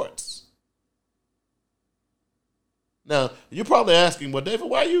 2 sports. Now, you're probably asking, well, David,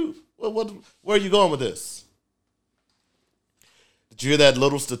 where are you going with this? Did you hear that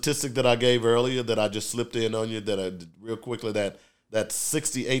little statistic that I gave earlier that I just slipped in on you real quickly, that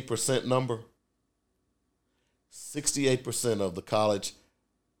 68% number? 68% of the college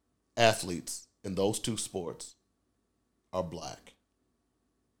athletes in those 2 sports are black.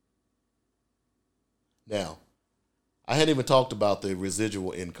 Now, I hadn't even talked about the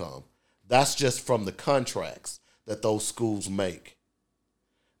residual income. That's just from the contracts that those schools make.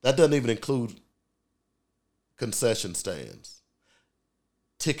 That doesn't even include concession stands,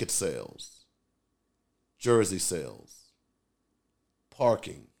 ticket sales, jersey sales,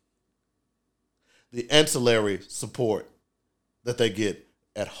 parking, the ancillary support that they get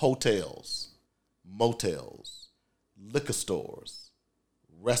at hotels, motels, liquor stores,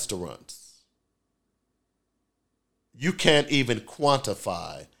 restaurants. You can't even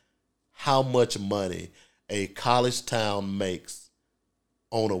quantify how much money a college town makes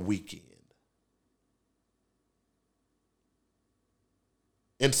on a weekend.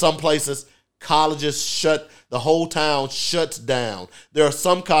 In some places, colleges the whole town shuts down. There are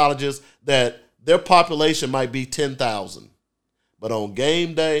some colleges that their population might be 10,000, but on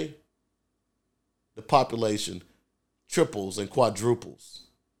game day, the population triples and quadruples.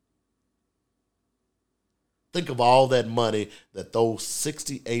 Think of all that money that those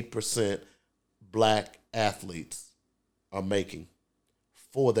 68% black athletes are making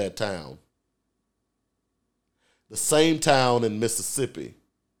for that town. The same town in Mississippi,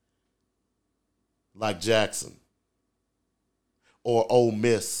 like Jackson, or Ole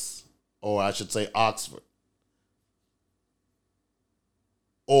Miss, or I should say Oxford,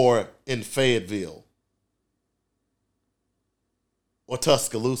 or in Fayetteville, or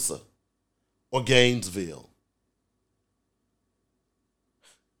Tuscaloosa, or Gainesville.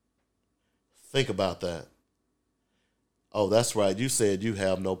 Think about that. Oh, that's right. You said you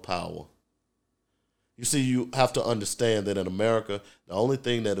have no power. You see, you have to understand that in America, the only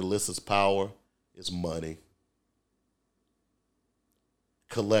thing that elicits power is money.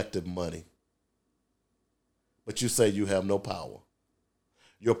 Collective money. But you say you have no power.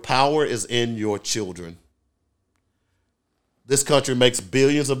 Your power is in your children. This country makes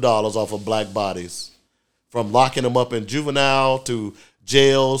billions of dollars off of black bodies, from locking them up in juvenile to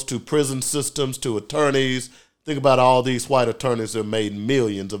jails to prison systems to attorneys. Think about all these white attorneys that have made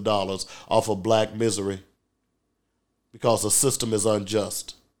millions of dollars off of black misery because the system is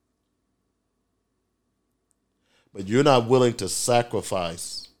unjust. But you're not willing to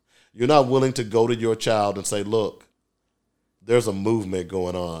sacrifice. You're not willing to go to your child and say, look, there's a movement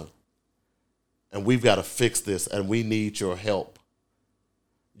going on, and we've got to fix this, and we need your help.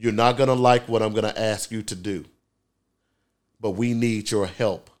 You're not going to like what I'm going to ask you to do, but we need your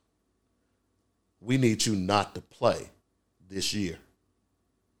help. We need you not to play this year.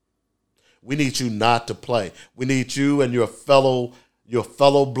 We need you not to play. We need you and your fellow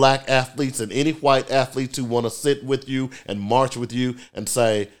black athletes and any white athletes who want to sit with you and march with you and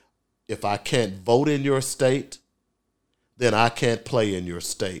say, if I can't vote in your state, then I can't play in your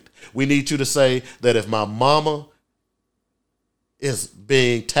state. We need you to say that if my mama is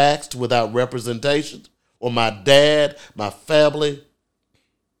being taxed without representation, or my dad, my family,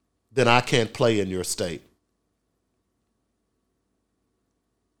 then I can't play in your state.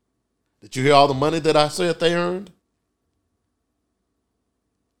 Did you hear all the money that I said they earned?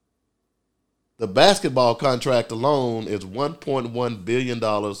 The basketball contract alone is $1.1 billion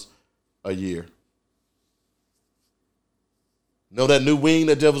a year. Know that new wing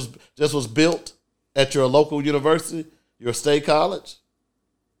that just was built at your local university, your state college?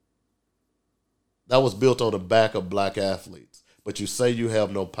 That was built on the back of black athletes. But you say you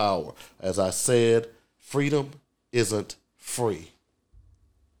have no power. As I said, freedom isn't free.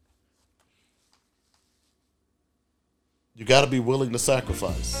 You got to be willing to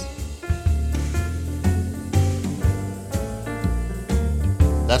sacrifice.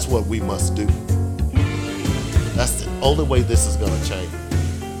 That's what we must do. That's the only way this is going to change.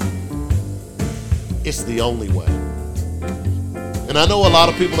 It's the only way. And I know a lot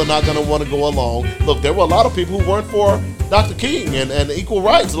of people are not going to want to go along. Look, there were a lot of people who weren't for Dr. King and equal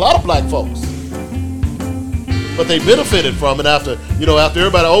rights, a lot of black folks. But they benefited from it after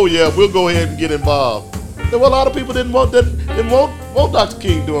everybody, oh yeah, we'll go ahead and get involved. There were a lot of people didn't want Dr.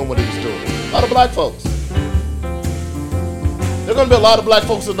 King doing what he was doing. A lot of black folks. There are going to be a lot of black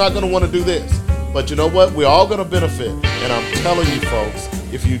folks that are not going to want to do this. But you know what? We're all going to benefit. And I'm telling you folks,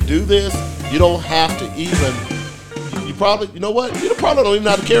 if you do this, you don't have to even, you probably don't even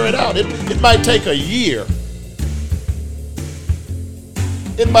have to carry it out. It might take a year.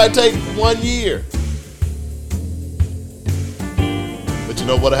 It might take 1 year. But you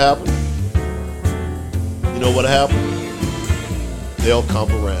know what'll happen? You know what'll happen? They'll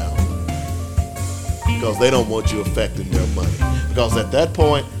come around. Because they don't want you affecting their money. Because at that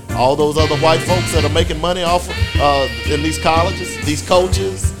point, all those other white folks that are making money off in these colleges, these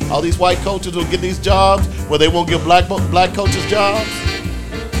coaches, all these white coaches will get these jobs where they won't give black coaches jobs,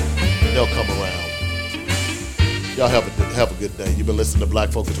 they'll come around. Y'all have a good day. You've been listening to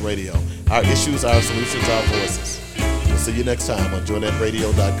Black Focus Radio. Our issues, our solutions, our voices. We'll see you next time on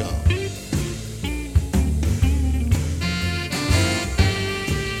joinetradio.com.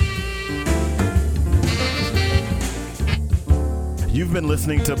 You've been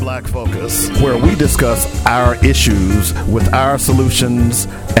listening to Black Focus, where we discuss our issues with our solutions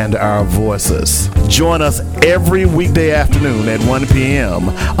and our voices. Join us every weekday afternoon at 1 p.m.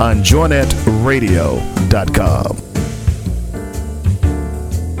 on joinetradio.com.